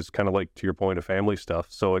too is kind of like to your point of family stuff.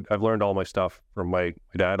 So I've learned all my stuff from my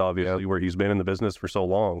dad, obviously, where he's been in the business for so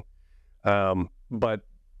long. But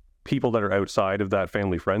people that are outside of that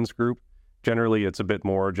family friends group, generally it's a bit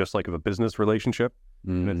more just like of a business relationship.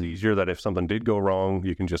 And it's easier that if something did go wrong,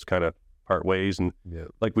 you can just kind of part ways. And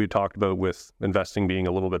like we talked about with investing being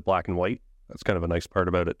a little bit black and white, that's kind of a nice part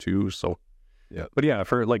about it too. So yeah. But yeah,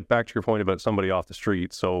 for like back to your point about somebody off the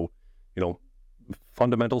street. So,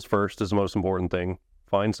 fundamentals first is the most important thing.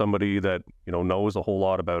 Find somebody that, knows a whole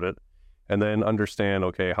lot about it, and then understand,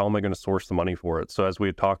 okay, how am I going to source the money for it? So as we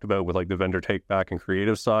had talked about with like the vendor take back and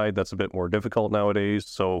creative side, that's a bit more difficult nowadays.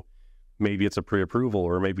 So maybe it's a pre-approval,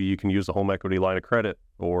 or maybe you can use a home equity line of credit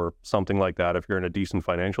or something like that if you're in a decent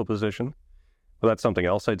financial position. But that's something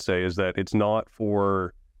else I'd say, is that it's not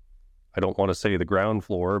for, I don't want to say the ground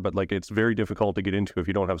floor, but like it's very difficult to get into if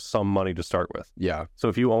you don't have some money to start with. Yeah. So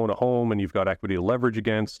if you own a home and you've got equity to leverage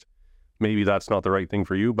against, maybe that's not the right thing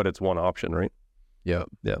for you, but it's one option, right? Yeah.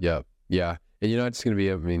 And it's going to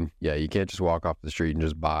be, you can't just walk off the street and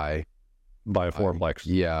just buy a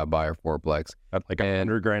fourplex. Buy a fourplex. At like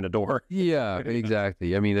 $100,000 a door. Yeah,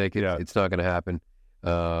 exactly. It's not going to happen,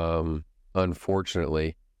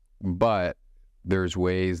 unfortunately, but there's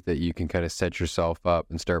ways that you can kind of set yourself up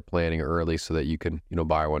and start planning early so that you can,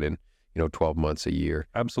 buy one in, 12 months, a year.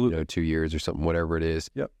 Absolutely. 2 years or something, whatever it is.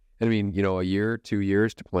 Yep. And a year, 2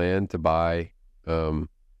 years to plan to buy, to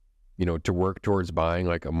work towards buying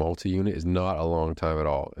like a multi-unit is not a long time at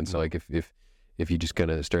all. And so like if you just kind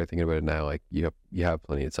of start thinking about it now, like you have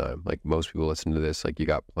plenty of time. Like most people listen to this, like you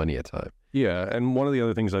got plenty of time. Yeah, and one of the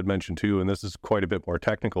other things I'd mention too, and this is quite a bit more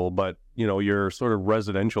technical, but your sort of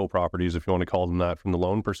residential properties, if you want to call them that from the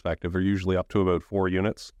loan perspective, are usually up to about 4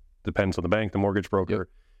 units. Depends on the bank, the mortgage broker. Yep.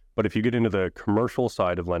 But if you get into the commercial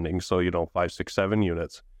side of lending, so, 5, 6, 7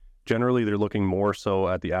 units, generally they're looking more so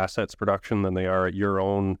at the assets production than they are at your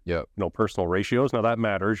own, personal ratios. Now that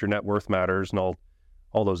matters. Your net worth matters and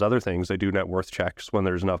all those other things. They do net worth checks when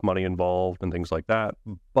there's enough money involved and things like that.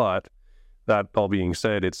 But that all being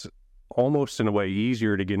said, it's almost in a way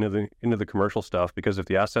easier to get into the commercial stuff, because if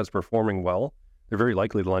the asset's performing well, they're very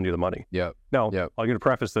likely to lend you the money. Yeah. Now, I'm going to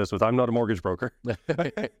preface this with, I'm not a mortgage broker.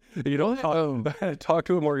 You don't talk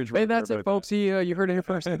to a mortgage broker. Hey, that's it, folks. You heard it here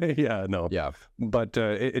first. Yeah, no. Yeah. But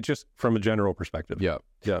it just from a general perspective. Yeah.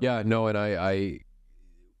 No, and I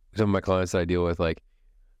some of my clients that I deal with, like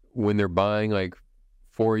when they're buying like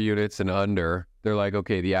 4 units and under, they're like,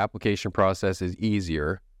 okay, the application process is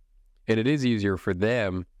easier, and it is easier for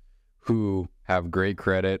them who have great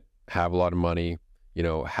credit, have a lot of money,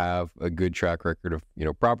 have a good track record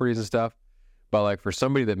of, properties and stuff. But like for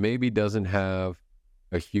somebody that maybe doesn't have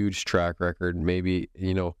a huge track record, maybe,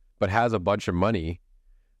 but has a bunch of money,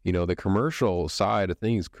 the commercial side of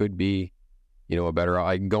things could be, a better,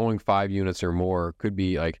 like going 5 units or more could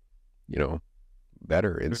be like,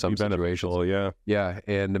 better in some situations. Yeah.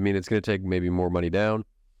 And I mean, it's going to take maybe more money down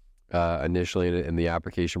initially, and the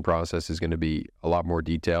application process is going to be a lot more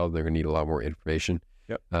detailed. They're going to need a lot more information.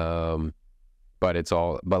 Yep.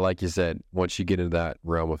 But like you said, once you get into that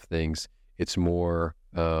realm of things, it's more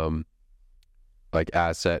like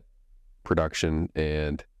asset production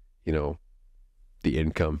and, the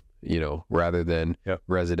income, rather than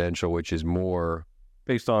residential, which is more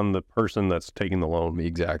based on the person that's taking the loan.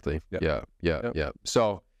 Exactly. Yeah.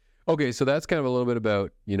 So, okay. So that's kind of a little bit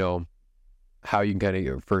about, how you can kind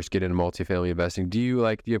of first get into multifamily investing. Do you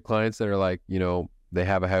have clients that are like, they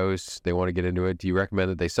have a house, they want to get into it? Do you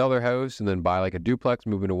recommend that they sell their house and then buy like a duplex,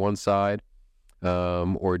 move into one side?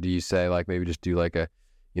 Or do you say like maybe just do like a,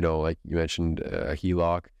 like you mentioned, a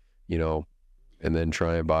HELOC, and then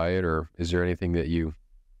try and buy it? Or is there anything that you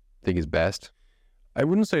think is best? I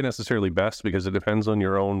wouldn't say necessarily best, because it depends on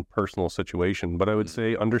your own personal situation. But I would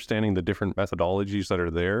say understanding the different methodologies that are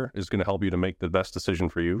there is going to help you to make the best decision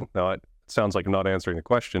for you. Now, it sounds like I'm not answering the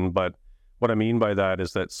question, but what I mean by that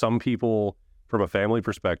is that some people, from a family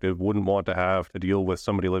perspective, wouldn't want to have to deal with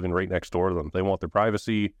somebody living right next door to them. They want their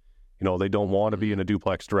privacy. They don't want to be in a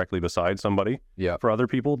duplex directly beside somebody. Yeah. For other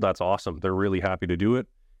people, that's awesome. They're really happy to do it.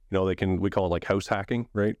 We call it like house hacking,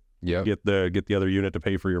 right? Yeah. Get the other unit to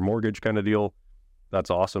pay for your mortgage kind of deal. That's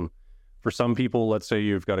awesome. For some people, let's say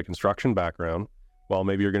you've got a construction background. Well,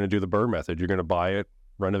 maybe you're going to do the BRRRR method. You're going to buy it,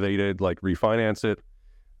 renovate it, like refinance it.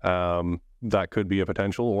 That could be a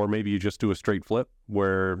potential. Or maybe you just do a straight flip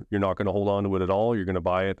where you're not going to hold on to it at all. You're going to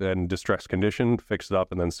buy it in distressed condition, fix it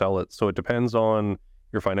up, and then sell it. So it depends on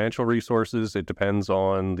your financial resources. It depends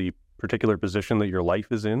on the particular position that your life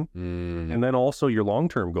is in. And then also your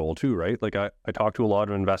long-term goal too, right? Like I talk to a lot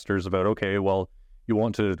of investors about, okay, well, you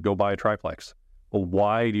want to go buy a triplex. Well,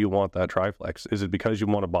 why do you want that triplex? Is it because you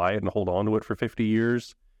want to buy it and hold on to it for 50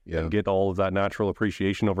 years and get all of that natural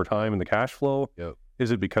appreciation over time and the cash flow? Yep.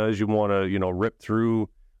 Is it because you want to, rip through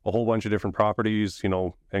a whole bunch of different properties,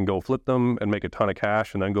 and go flip them and make a ton of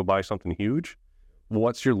cash and then go buy something huge?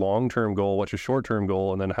 What's your long-term goal? What's your short-term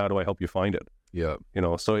goal? And then how do I help you find it? Yeah.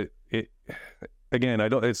 So it again,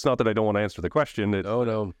 it's not that I don't want to answer the question.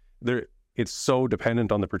 It's so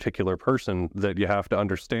dependent on the particular person that you have to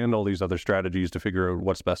understand all these other strategies to figure out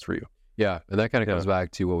what's best for you. Yeah. And that kind of comes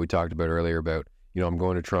back to what we talked about earlier about, I'm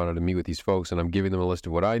going to Toronto to meet with these folks and I'm giving them a list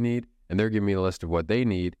of what I need and they're giving me a list of what they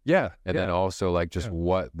need. Yeah. And then also like just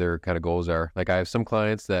what their kind of goals are. Like I have some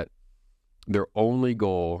clients that their only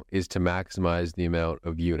goal is to maximize the amount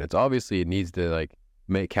of units. Obviously it needs to like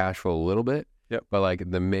make cash flow a little bit, but like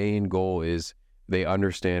the main goal is they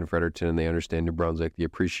understand Fredericton, they understand New Brunswick, the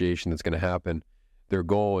appreciation that's going to happen. Their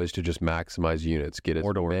goal is to just maximize units, get as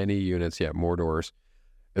many units, more doors.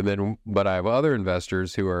 And then, but I have other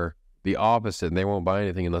investors who are the opposite, and they won't buy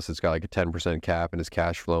anything unless it's got like a 10% cap and it's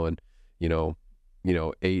cash flowing,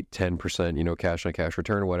 8-10%, cash on cash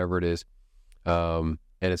return or whatever it is. And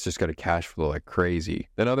it's just got to cash flow like crazy.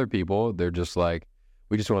 Then other people, they're just like,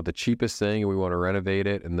 we just want the cheapest thing and we want to renovate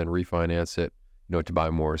it and then refinance it, to buy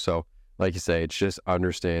more. So like you say, it's just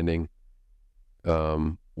understanding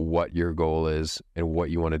what your goal is and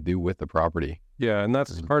what you want to do with the property. Yeah, and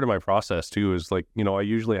that's part of my process too, is like, I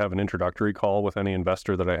usually have an introductory call with any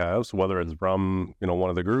investor that I have. So whether it's from,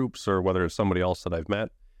 one of the groups or whether it's somebody else that I've met,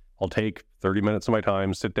 I'll take 30 minutes of my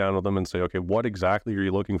time, sit down with them and say, okay, what exactly are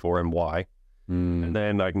you looking for and why? And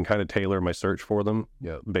then I can kind of tailor my search for them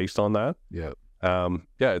based on that. Yeah.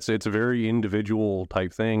 It's a very individual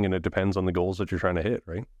type thing, and it depends on the goals that you're trying to hit,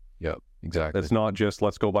 right? Yeah, exactly. It's not just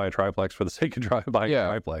let's go buy a triplex for the sake of buying a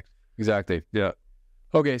triplex. Exactly. Yeah.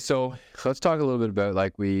 Okay, so let's talk a little bit about,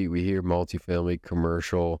 like, we hear multifamily,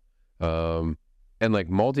 commercial, and like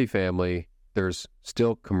multifamily, there's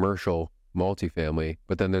still commercial multifamily,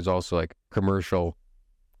 but then there's also like commercial.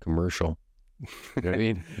 You know what I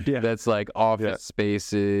mean? Yeah. That's like office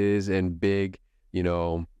spaces and big,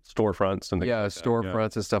 Storefronts and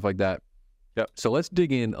storefronts and stuff like that. Yep. So let's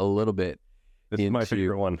dig in a little bit. This is my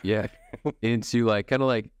favorite one. Yeah. Into like kind of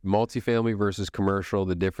like multifamily versus commercial,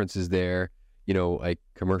 the differences there, like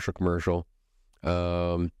commercial,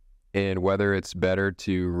 and whether it's better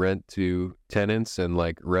to rent to tenants and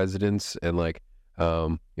like residents and like,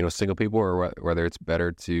 single people, or whether it's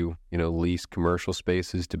better to, lease commercial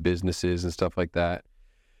spaces to businesses and stuff like that.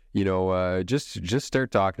 Just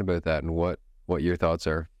start talking about that and what your thoughts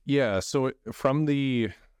are. Yeah. So from the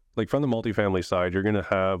multifamily side, you're going to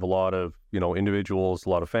have a lot of, individuals, a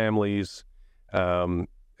lot of families, and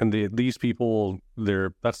these people,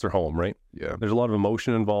 that's their home, right? Yeah. There's a lot of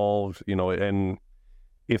emotion involved, and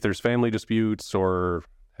if there's family disputes or,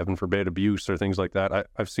 heaven forbid, abuse or things like that,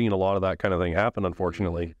 I've seen a lot of that kind of thing happen,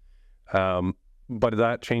 unfortunately. But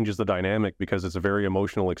that changes the dynamic because it's a very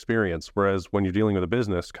emotional experience. Whereas when you're dealing with a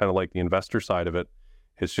business, kind of like the investor side of it,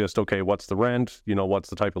 it's just, okay, what's the rent? What's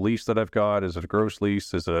the type of lease that I've got? Is it a gross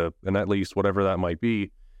lease? Is it a net lease? Whatever that might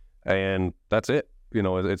be. And that's it.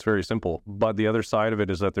 It's very simple. But the other side of it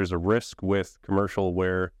is that there's a risk with commercial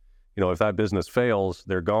where, if that business fails,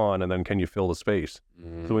 they're gone. And then can you fill the space?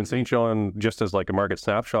 Mm-hmm. So in St. John, just as like a market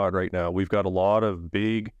snapshot right now, we've got a lot of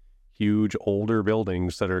big, huge, older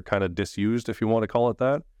buildings that are kind of disused, if you want to call it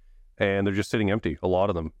that. And they're just sitting empty, a lot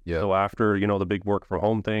of them. Yeah. So after, the big work from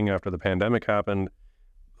home thing, after the pandemic happened,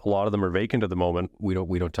 a lot of them are vacant at the moment. We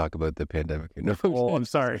don't talk about the pandemic. No. Oh, I'm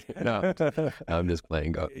sorry. No, I'm just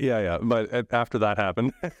playing. Yeah. But after that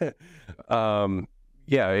happened,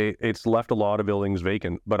 it's left a lot of buildings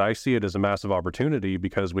vacant. But I see it as a massive opportunity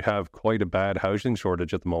because we have quite a bad housing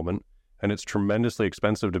shortage at the moment, and it's tremendously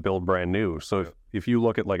expensive to build brand new. So if you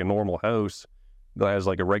look at like a normal house that has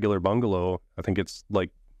like a regular bungalow, I think it's like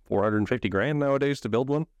 $450,000 nowadays to build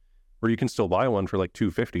one. Where you can still buy one for like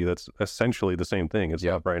 $250,000. That's essentially the same thing. It's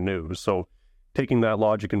not brand new. So taking that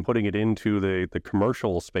logic and putting it into the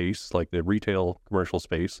commercial space, like the retail commercial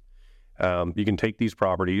space, you can take these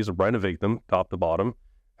properties, renovate them top to bottom,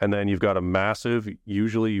 and then you've got a massive,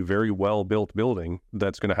 usually very well-built building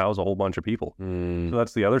that's going to house a whole bunch of people. So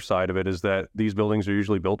that's the other side of it, is that these buildings are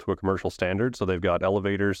usually built to a commercial standard. So they've got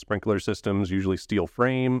elevators, sprinkler systems, usually steel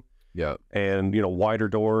frame. Yeah. And, wider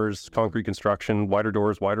doors, concrete construction, wider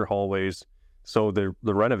doors, wider hallways. So the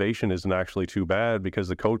renovation isn't actually too bad because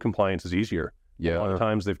the code compliance is easier. Yeah. A lot of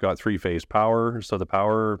times they've got 3-phase power, so the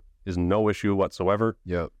power is no issue whatsoever.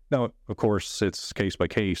 Yeah. Now, of course, it's case by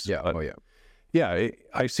case. Yeah.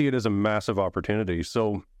 I see it as a massive opportunity.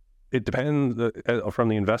 So it depends, from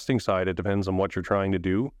the investing side, it depends on what you're trying to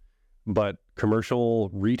do. But commercial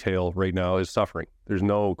retail right now is suffering. There's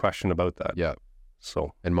no question about that. Yeah.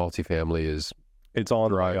 So, and multifamily it's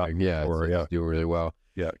on thriving. It's doing really well.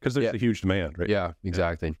 Yeah, because there's a huge demand, right? Yeah,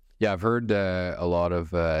 exactly. Yeah, I've heard a lot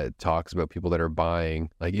of talks about people that are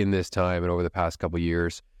buying, like in this time and over the past couple of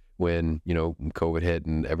years when, COVID hit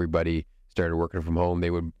and everybody started working from home,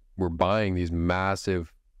 they were buying these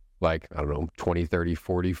massive, like, I don't know, 20, 30,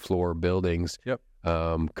 40 floor buildings,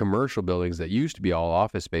 commercial buildings that used to be all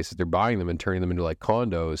office spaces. They're buying them and turning them into like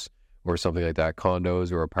condos or something like that,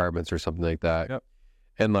 condos or apartments or something like that. Yep.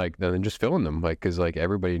 And like, then just filling them, like, cause like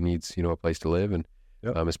everybody needs, a place to live. And,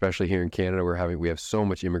 especially here in Canada, we have so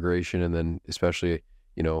much immigration. And then especially,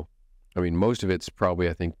 most of it's probably,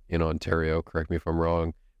 I think, in Ontario, correct me if I'm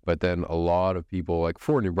wrong, but then a lot of people, like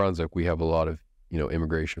for New Brunswick, we have a lot of,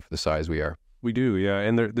 immigration for the size we are. We do. Yeah.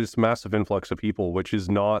 And there's massive influx of people, which is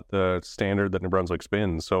not the standard that New Brunswick's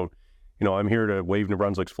been. So, I'm here to wave New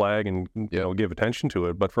Brunswick's flag and, give attention to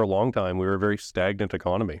it. But for a long time, we were a very stagnant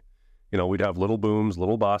economy. We'd have little booms,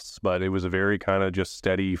 little busts, but it was a very kind of just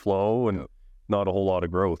steady flow and not a whole lot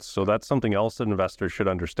of growth. So that's something else that investors should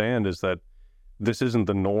understand, is that this isn't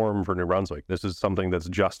the norm for New Brunswick. This is something that's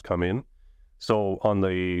just come in. So on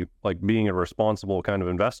the, like, being a responsible kind of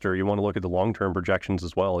investor, you want to look at the long-term projections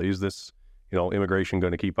as well. Is this, immigration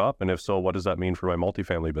going to keep up? And if so, what does that mean for my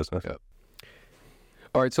multifamily business? Yeah.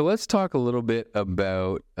 All right, so let's talk a little bit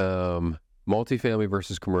about multifamily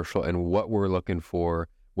versus commercial and what we're looking for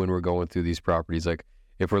when we're going through these properties. Like,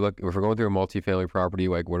 if we're going through a multifamily property,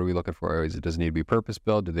 like, what are we looking for? Does it need to be purpose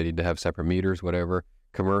built? Do they need to have separate meters? Whatever.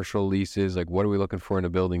 Commercial leases, like, what are we looking for in a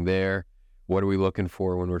building there? What are we looking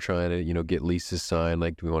for when we're trying to, get leases signed?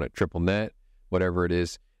 Like, do we want it triple net? Whatever it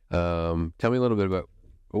is. Tell me a little bit about.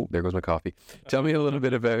 Oh, there goes my coffee. Tell me a little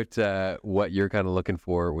bit about what you're kind of looking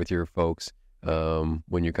for with your folks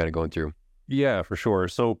when you're kind of going through? Yeah, for sure.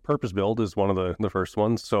 So purpose built is one of the first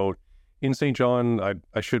ones. So in St. John,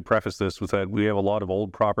 I should preface this with that we have a lot of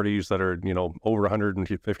old properties that are, over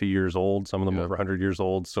 150 years old, some of them over 100 years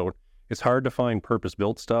old. So it's hard to find purpose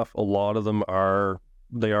built stuff. A lot of them are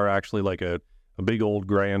actually like a big old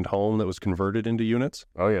grand home that was converted into units.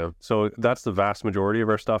 Oh, yeah. So that's the vast majority of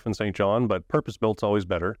our stuff in St. John, but purpose built's always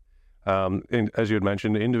better. And as you had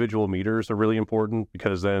mentioned, individual meters are really important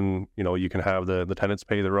because then, you can have the tenants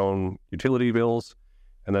pay their own utility bills,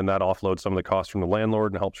 and then that offloads some of the costs from the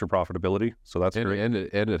landlord and helps your profitability. So that's great. And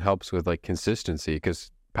it helps with like consistency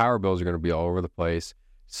because power bills are going to be all over the place.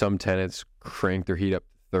 Some tenants crank their heat up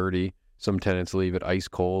to 30. Some tenants leave it ice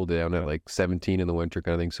cold down at like 17 in the winter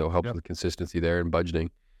kind of thing. So it helps with consistency there and budgeting.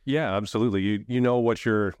 Yeah, absolutely. You know what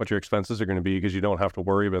your expenses are going to be because you don't have to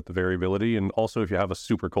worry about the variability. And also if you have a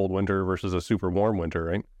super cold winter versus a super warm winter,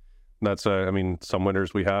 right? That's some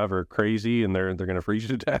winters we have are crazy and they're going to freeze you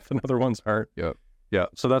to death and other ones aren't. Yep. Yeah.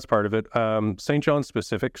 So that's part of it. St. John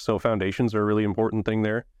specific. So foundations are a really important thing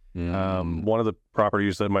there. One of the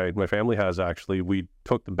properties that my family has, actually, we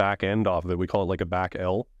took the back end off of it. We call it like a back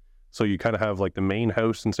L. So you kind of have like the main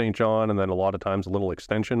house in St. John and then a lot of times a little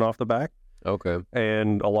extension off the back. Okay.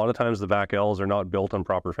 And a lot of times the back L's are not built on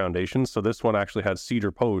proper foundations. So this one actually had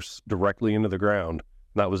cedar posts directly into the ground.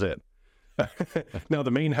 That was it. Now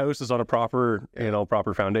the main house is on a proper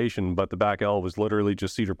foundation, but the back L was literally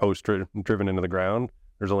just cedar posts driven into the ground.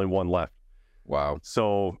 There's only one left. Wow.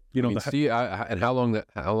 So, and how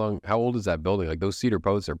old is that building? Like those cedar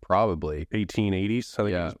posts are probably 1880s, I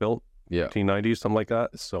think it was built. Yeah. 1890s, something like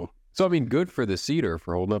that. So good for the cedar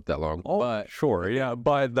for holding up that long. Oh, but sure. Yeah.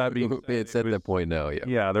 But that being said, it's at that point now. Yeah.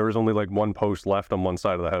 Yeah. There was only like one post left on one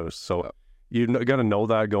side of the house. So you got to know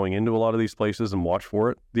that going into a lot of these places and watch for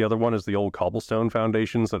it. The other one is the old cobblestone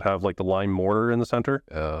foundations that have like the lime mortar in the center.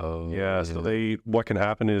 Oh. Yeah. So what can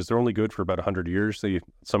happen is they're only good for about 100 years.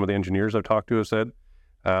 Some of the engineers I've talked to have said,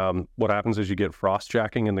 what happens is you get frost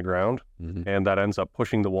jacking in the ground and that ends up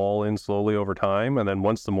pushing the wall in slowly over time. And then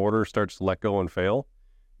once the mortar starts to let go and fail,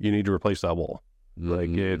 you need to replace that wall. Like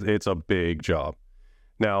it's a big job.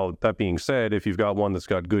 Now, that being said, if you've got one that's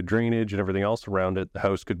got good drainage and everything else around it, the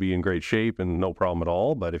house could be in great shape and no problem at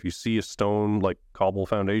all. But if you see a stone like cobble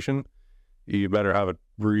foundation, you better have a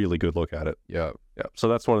really good look at it. Yeah. Yeah. So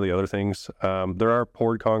that's one of the other things. There are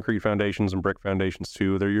poured concrete foundations and brick foundations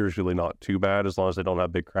too. They're usually not too bad as long as they don't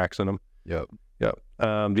have big cracks in them. Yep. Yeah.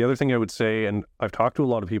 The other thing I would say, and I've talked to a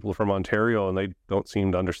lot of people from Ontario and they don't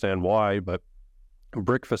seem to understand why, but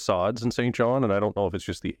brick facades in St. John, and I don't know if it's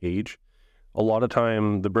just the age, a lot of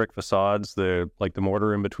time the brick facades, the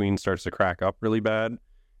mortar in between starts to crack up really bad,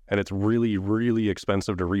 and it's really, really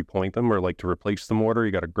expensive to repoint them or like to replace the mortar.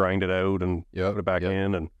 You got to grind it out and put it back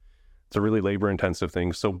in, and it's a really labor intensive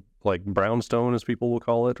thing. So like brownstone, as people will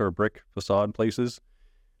call it, or brick facade places,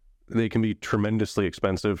 they can be tremendously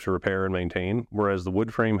expensive to repair and maintain. Whereas the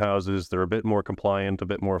wood frame houses, they're a bit more compliant, a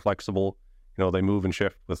bit more flexible. They move and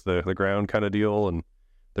shift with the ground kind of deal, and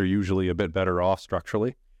they're usually a bit better off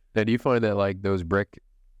structurally. Now, do you find that like those brick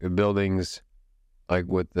buildings, like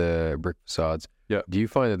with the brick facades, do you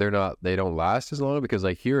find that they don't last as long? Because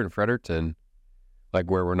like here in Fredericton,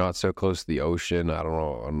 like where we're not so close to the ocean, I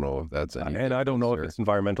don't know if that's any. And I don't know if it's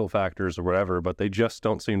environmental factors or whatever, but they just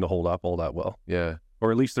don't seem to hold up all that well. Yeah.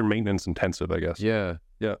 Or at least they're maintenance intensive, I guess. Yeah.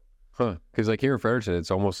 Yeah. Huh. Because like here in Fredericton,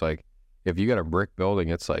 it's almost like if you got a brick building,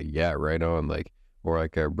 it's like, right on, like, or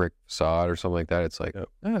like a brick facade or something like that. It's like,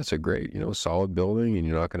 it's a great, solid building, and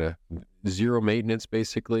you're not going to zero maintenance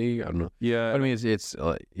basically. I don't know. Yeah. I mean, it's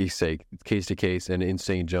you say case to case, and in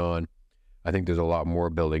St. John, I think there's a lot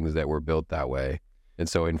more buildings that were built that way. And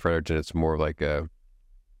so in Fredericton, it's more like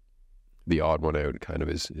the odd one out kind of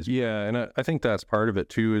is. Yeah. And I think that's part of it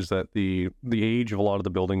too, is that the age of a lot of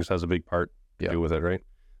the buildings has a big part to do with it, right?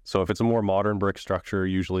 So if it's a more modern brick structure,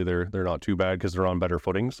 usually they're not too bad because they're on better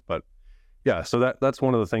footings. But yeah, so that's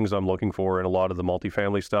one of the things I'm looking for in a lot of the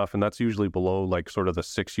multifamily stuff, and that's usually below like sort of the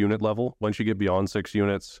 6-unit level. Once you get beyond 6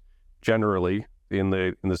 units, generally in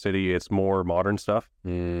the city, it's more modern stuff.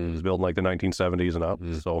 It was built in like the 1970s and up.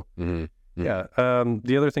 So yeah.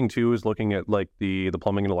 The other thing too is looking at like the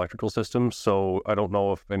plumbing and electrical systems. So I don't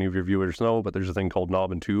know if any of your viewers know, but there's a thing called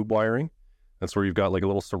knob and tube wiring. That's where you've got like a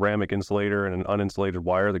little ceramic insulator and an uninsulated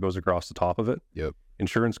wire that goes across the top of it. Yep.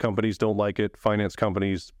 Insurance companies don't like it. Finance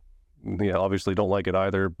companies, obviously don't like it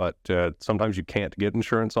either. But sometimes you can't get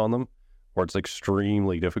insurance on them, or it's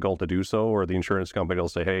extremely difficult to do so. Or the insurance company will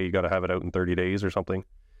say, hey, you got to have it out in 30 days or something.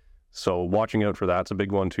 So watching out for that's a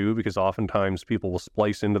big one too, because oftentimes people will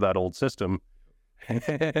splice into that old system,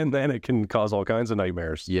 and then it can cause all kinds of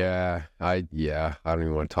nightmares. I don't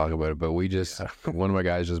even want to talk about it, but we just one of my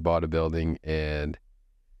guys just bought a building, and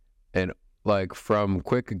like from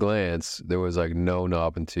quick glance there was like no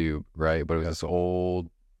knob and tube, right? But it was this old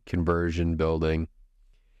conversion building,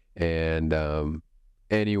 and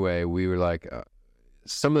anyway, we were like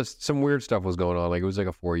some weird stuff was going on. Like it was like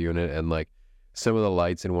a 4-unit, and like some of the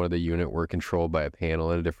lights in one of the unit were controlled by a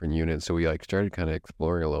panel in a different unit. So we like started kind of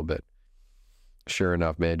exploring a little bit. Sure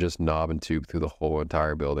enough, man, just knob and tube through the whole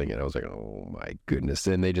entire building. And I was like, oh my goodness.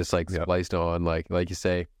 And they just like spliced on, like you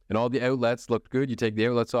say, and all the outlets looked good. You take the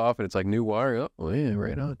outlets off and it's like new wire. Oh yeah,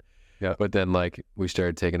 right on. Yeah. But then like we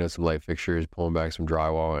started taking out some light fixtures, pulling back some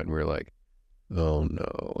drywall, and we were like, oh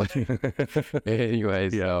no.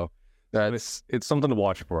 Anyways, so it's something to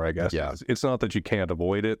watch for, I guess. Yeah. It's not that you can't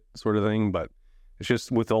avoid it sort of thing, but it's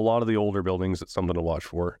just with a lot of the older buildings, it's something to watch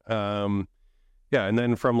for. Yeah, and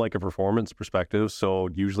then from like a performance perspective, so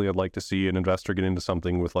usually I'd like to see an investor get into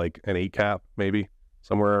something with like an 8 cap, maybe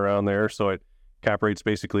somewhere around there. So cap rate's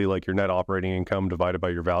basically like your net operating income divided by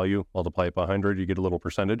your value, multiply it by 100, you get a little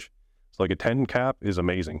percentage. So like a 10 cap is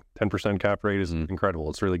amazing. 10% cap rate is incredible.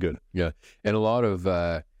 It's really good. Yeah, and a lot of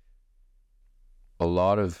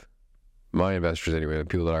my investors, anyway, the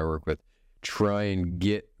people that I work with, try and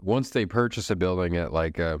get, once they purchase a building at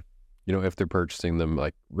like if they're purchasing them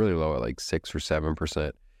like really low at like 6 or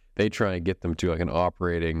 7%, they try and get them to like an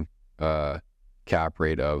operating cap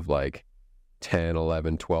rate of like 10,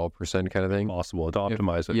 11, 12% kind of thing. Possible to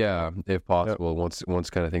optimize it. Yeah, if possible. Yep. Once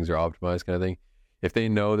kind of things are optimized kind of thing. If they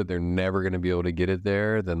know that they're never going to be able to get it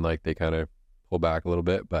there, then like they kind of pull back a little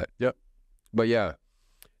bit. But yeah.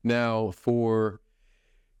 Now for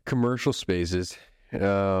commercial spaces,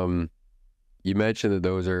 you mentioned that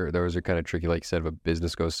those are kind of tricky. Like you said, if a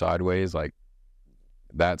business goes sideways, like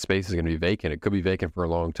that space is going to be vacant. It could be vacant for a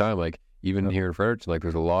long time. Like even here in Fredericton, like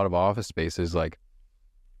there's a lot of office spaces like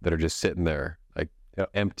that are just sitting there, like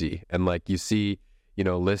empty. And like you see,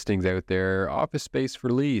 listings out there, office space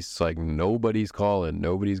for lease, like nobody's calling,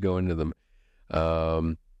 nobody's going to them.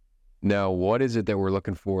 Now, what is it that we're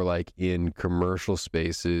looking for, like in commercial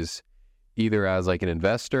spaces, either as like an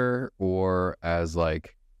investor or as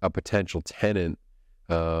like a potential tenant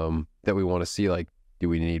that we want to see? Like, do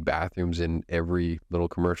we need bathrooms in every little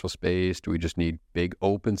commercial space? Do we just need big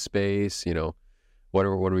open space? What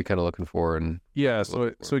are we kind of looking for? And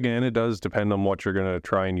so again, it does depend on what you're going to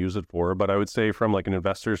try and use it for. But I would say from like an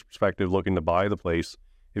investor's perspective, looking to buy the place,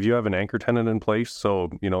 if you have an anchor tenant in place, so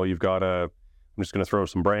you've got I'm just going to throw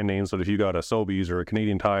some brand names, but if you got a Sobeys or a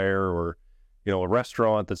Canadian Tire or a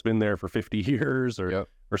restaurant that's been there for 50 years or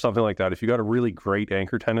something like that. If you got a really great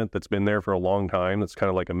anchor tenant that's been there for a long time, that's kind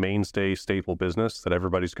of like a mainstay staple business that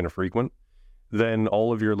everybody's going to frequent, then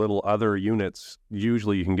all of your little other units,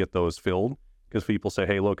 usually you can get those filled because people say,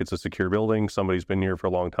 hey, look, it's a secure building. Somebody's been here for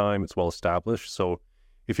a long time. It's well established. So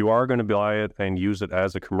if you are going to buy it and use it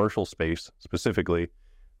as a commercial space specifically,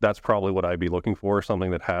 that's probably what I'd be looking for,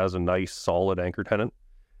 something that has a nice, solid anchor tenant.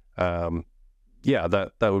 That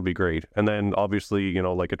would be great. And then obviously,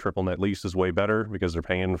 like a triple net lease is way better because they're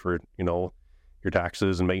paying for, your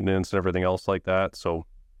taxes and maintenance and everything else like that. So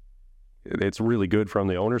it's really good from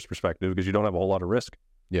the owner's perspective because you don't have a whole lot of risk.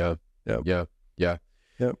 Yeah. But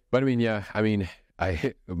my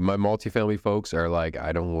multifamily folks are like,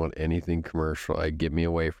 I don't want anything commercial. Like, get me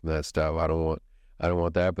away from that stuff. I don't want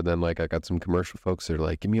that. But then like I got some commercial folks that are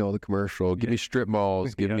like, give me all the commercial, give me strip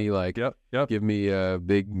malls, give me like, give me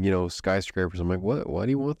big, skyscrapers. I'm like, what? Why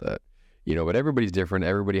do you want that? But everybody's different.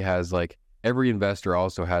 Everybody has like, every investor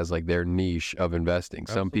also has like their niche of investing.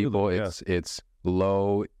 Some people it's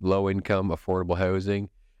low income, affordable housing.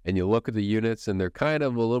 And you look at the units and they're kind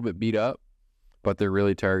of a little bit beat up, but they're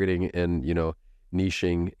really targeting and,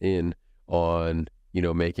 niching in on,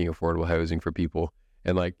 making affordable housing for people.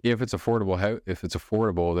 And like, if it's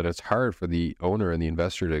affordable, then it's hard for the owner and the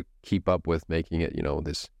investor to keep up with making it,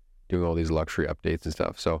 doing all these luxury updates and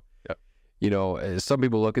stuff. So, some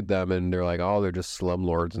people look at them and they're like, oh, they're just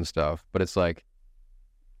slumlords and stuff. But it's like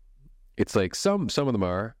some of them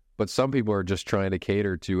are, but some people are just trying to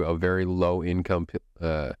cater to a very low income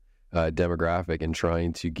demographic and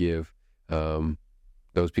trying to give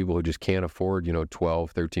those people who just can't afford, $12,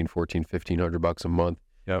 $13, $14, $1,500 a month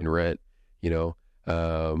in rent,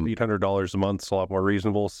 $800 a month is a lot more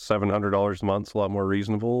reasonable. $700 a month is a lot more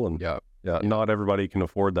reasonable. And not everybody can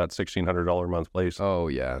afford that $1,600 a month place. Oh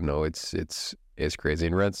yeah, no, it's crazy.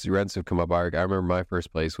 And rents have come up. I remember my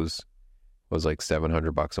first place was like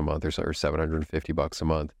 $700 a month or so, or $750 a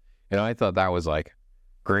month, and I thought that was like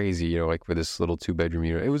crazy, like for this little 2-bedroom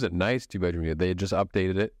unit. It was a nice 2-bedroom unit. They had just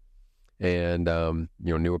updated it, and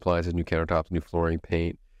new appliances, new countertops, new flooring,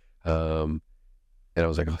 paint. And I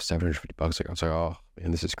was like, oh, $750. Like, I was like, oh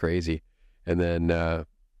man, this is crazy. And then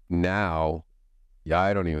now,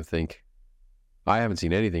 I don't even think, I haven't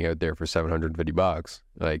seen anything out there for $750.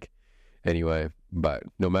 Like, anyway, but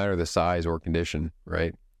no matter the size or condition,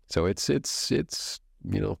 right? So it's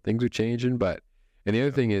things are changing. But, and the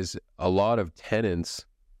other thing is, a lot of tenants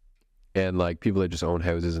and like people that just own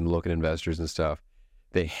houses and look at investors and stuff,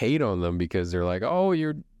 they hate on them because they're like, oh,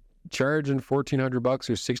 you're charging $1,400 or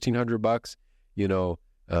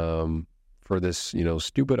 $1,600, for this,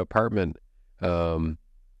 stupid apartment.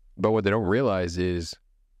 But what they don't realize is,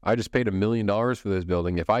 I just paid $1 million for this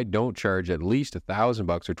building. If I don't charge at least $1,000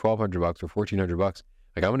 or $1,200 or $1,400,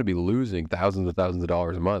 like, I'm going to be losing thousands of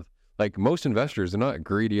dollars a month. Like, most investors, they're not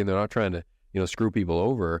greedy and they're not trying to, screw people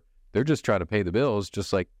over. They're just trying to pay the bills,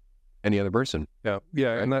 just like any other person. Yeah.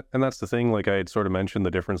 Right? And that's the thing. Like, I had sort of mentioned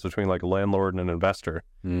the difference between like a landlord and an investor.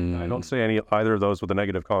 I don't say either of those with a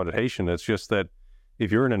negative connotation. It's just that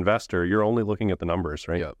if you're an investor, you're only looking at the numbers,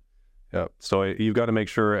 right? Yeah. So you've got to make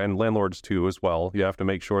sure, and landlords too as well, you have to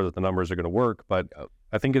make sure that the numbers are going to work. But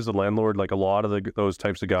I think as a landlord, like a lot of those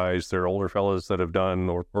types of guys, they're older fellas that have done,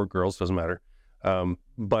 or girls, doesn't matter.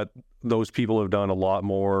 But those people have done a lot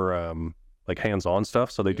more like hands-on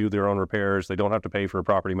stuff. So they do their own repairs. They don't have to pay for a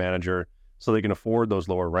property manager, so they can afford those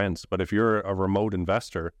lower rents. But if you're a remote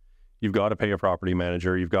investor, you've got to pay a property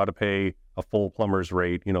manager. You've got to pay a full plumber's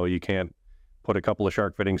rate. You can't put a couple of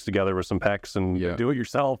shark fittings together with some PEX and do it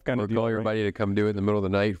yourself kind of deal. Or call your buddy to come do it in the middle of the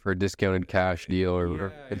night for a discounted cash deal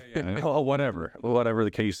or whatever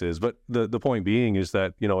the case is. But the point being is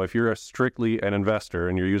that, if you're strictly an investor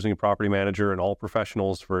and you're using a property manager and all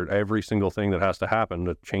professionals for every single thing that has to happen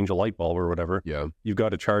to change a light bulb or whatever, you've got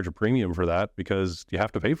to charge a premium for that because you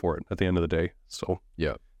have to pay for it at the end of the day. So,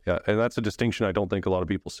 yeah. And that's a distinction I don't think a lot of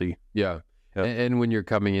people see. Yeah. And when you're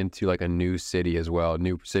coming into like a new city as well,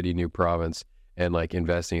 new city, new province, and like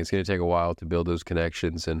investing, it's going to take a while to build those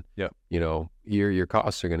connections, and your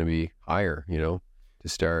costs are going to be higher, to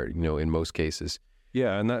start, in most cases.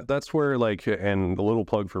 Yeah, and that's where and a little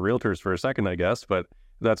plug for realtors for a second, I guess, but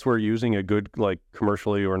that's where using a good like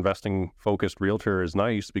commercially or investing focused realtor is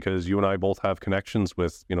nice, because you and I both have connections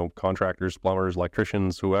with contractors, plumbers,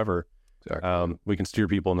 electricians, whoever. Exactly. We can steer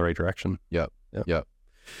people in the right direction. Yeah.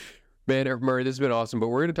 Man, Murray, this has been awesome, but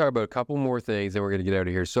we're going to talk about a couple more things, and we're going to get out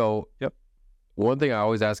of here. So, one thing I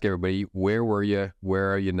always ask everybody, where were you,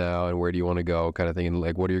 where are you now, and where do you want to go, kind of thing, and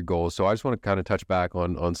like, what are your goals? So I just want to kind of touch back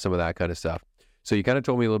on some of that kind of stuff. So you kind of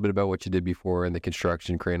told me a little bit about what you did before in the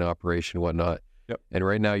construction, crane operation, whatnot. Yep. And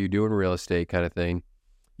right now you're doing real estate kind of thing.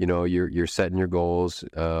 You're setting your goals.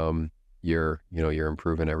 You're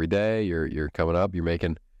improving every day. You're coming up. You're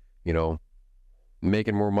making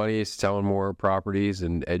more money, selling more properties,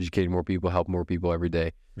 and educating more people, helping more people every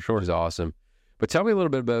day. For sure. Which is awesome. But tell me a little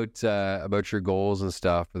bit about your goals and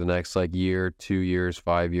stuff for the next year, 2 years,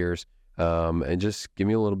 5 years, and just give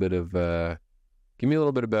me a little bit of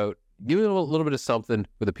something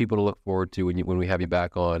for the people to look forward to when we have you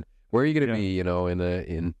back on. Where are you going to be,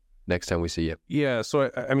 in next time we see you? Yeah, so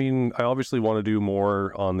I obviously want to do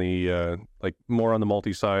more on the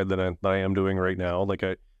multi side than I am doing right now. Like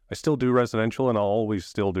I still do residential, and I'll always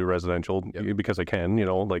still do residential because I can.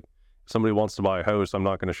 Somebody wants to buy a house, I'm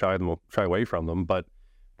not going to shy away from them, but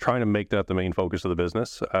trying to make that the main focus of the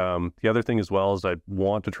business. The other thing as well is I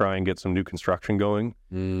want to try and get some new construction going.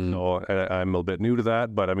 So I'm a bit new to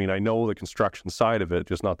that, but I know the construction side of it,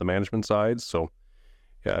 just not the management side. So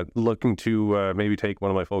looking to maybe take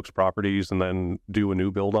one of my folks' properties and then do a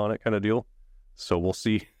new build on it kind of deal. So we'll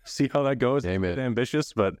see how that goes. It's a bit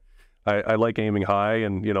ambitious, but I like aiming high,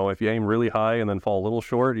 and if you aim really high and then fall a little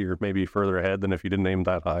short, you're maybe further ahead than if you didn't aim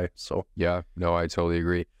that high. So I totally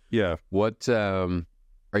agree. What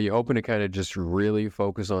are you hoping to kind of just really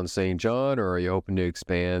focus on St. John, or are you hoping to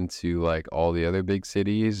expand to like all the other big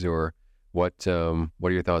cities, or what are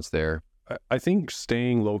your thoughts there? I think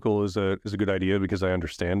staying local is a good idea because I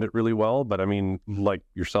understand it really well. But like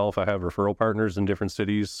yourself, I have referral partners in different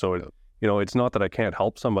cities, so it's not that I can't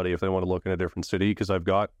help somebody if they want to look in a different city, because I've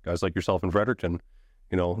got guys like yourself in Fredericton,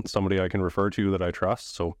 somebody I can refer to that I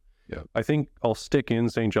trust. So I think I'll stick in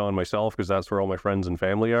St. John myself because that's where all my friends and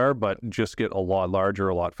family are, but just get a lot larger,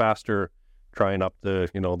 a lot faster, trying up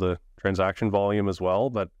the transaction volume as well.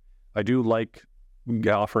 But I do like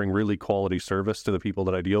offering really quality service to the people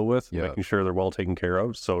that I deal with, making sure they're well taken care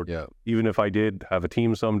of. So even if I did have a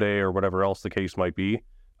team someday or whatever else the case might be,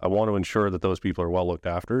 I want to ensure that those people are well looked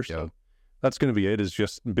after. So that's going to be it, is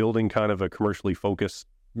just building kind of a commercially focused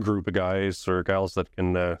group of guys or gals that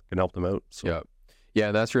can help them out. So.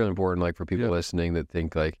 Yeah, that's really important. Like for people listening that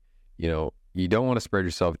think like, you know, you don't want to spread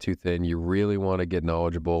yourself too thin. You really want to get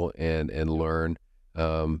knowledgeable and learn.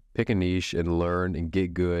 Pick a niche and learn and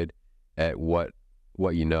get good at what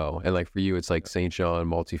you know. And like for you, it's like St. John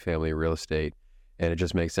multifamily real estate, and it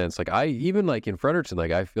just makes sense. Like I even like in Fredericton,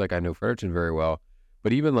 like I feel like I know Fredericton very well,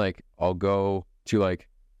 but even like I'll go to like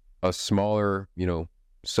a smaller, you know,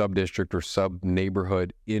 sub district or sub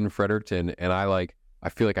neighborhood in Fredericton, and I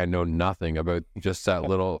feel like I know nothing about just that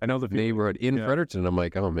little I know the neighborhood in Fredericton. I'm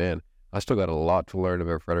like, oh man, I still got a lot to learn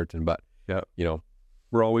about Fredericton, but you know,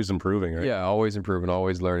 we're always improving, right? Yeah, always improving,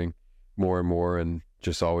 always learning more and more, and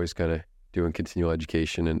just always kind of doing continual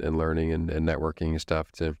education and learning and networking and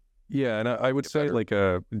stuff too. Yeah, and I would say like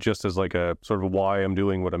just as like a sort of why I'm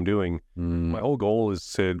doing what I'm doing, my whole goal is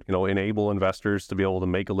to, you know, enable investors to be able to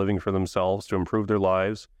make a living for themselves, to improve their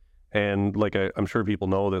lives. And like I'm sure people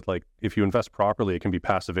know that like if you invest properly, it can be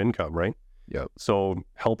passive income, right? Yeah. So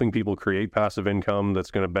helping people create passive income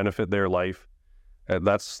that's going to benefit their life,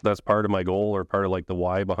 that's part of my goal, or part of like the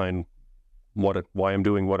why behind why I'm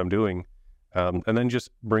doing what I'm doing. And then just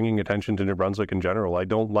bringing attention to New Brunswick in general. I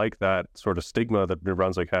don't like that sort of stigma that New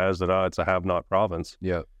Brunswick has that it's a have-not province.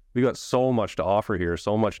 Yeah, we got so much to offer here,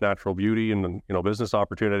 so much natural beauty and, you know, business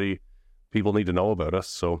opportunity. People need to know about us.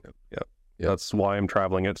 So that's why I'm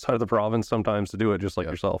traveling outside of the province sometimes to do it, just like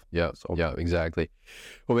yourself. Yeah, so. Yeah, exactly.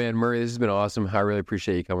 Well, man, Murray, this has been awesome. I really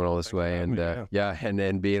appreciate you coming all this way and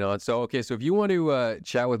and being on. So, okay, so if you want to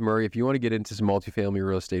chat with Murray, if you want to get into some multifamily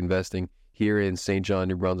real estate investing here in St. John,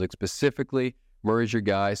 New Brunswick specifically, Murray's your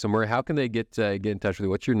guy. So, Murray, how can they get in touch with you?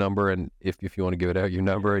 What's your number? And if you want to give it out, your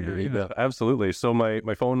number and your email. Absolutely. So my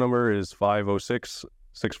phone number is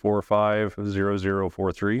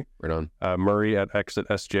 506-645-0043. Right on. Murray at Exit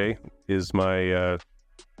SJ is my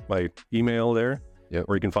email there. Yep.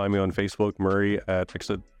 Or you can find me on Facebook, Murray at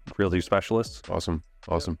Exit Realty Specialists. Awesome.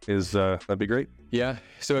 That'd be great. Yeah.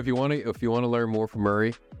 So if you want to learn more from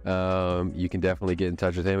Murray, you can definitely get in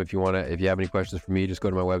touch with him. If you have any questions for me, just go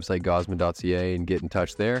to my website, gosman.ca, and get in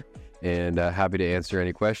touch there. And happy to answer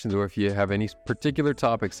any questions, or if you have any particular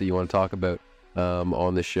topics that you want to talk about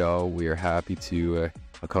on the show, we are happy to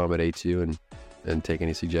accommodate you and take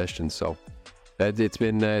any suggestions. So it's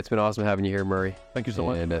been awesome having you here, Murray. Thank you so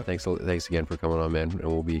much. And thanks again for coming on, man. And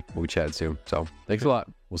we'll be chatting soon. So thanks a lot.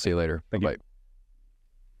 We'll see you later. Bye.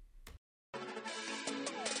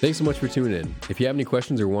 Thanks so much for tuning in. If you have any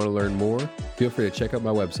questions or want to learn more, feel free to check out my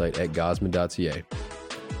website at gosman.ca.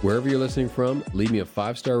 Wherever you're listening from, leave me a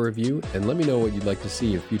 5-star review and let me know what you'd like to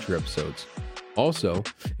see in future episodes. Also,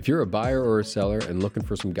 if you're a buyer or a seller and looking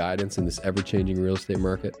for some guidance in this ever-changing real estate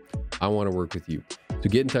market, I want to work with you. So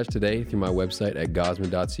get in touch today through my website at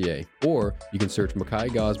gosman.ca, or you can search Mackay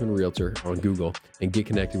Gosman Realtor on Google and get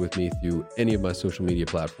connected with me through any of my social media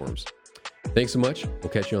platforms. Thanks so much. We'll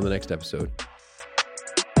catch you on the next episode.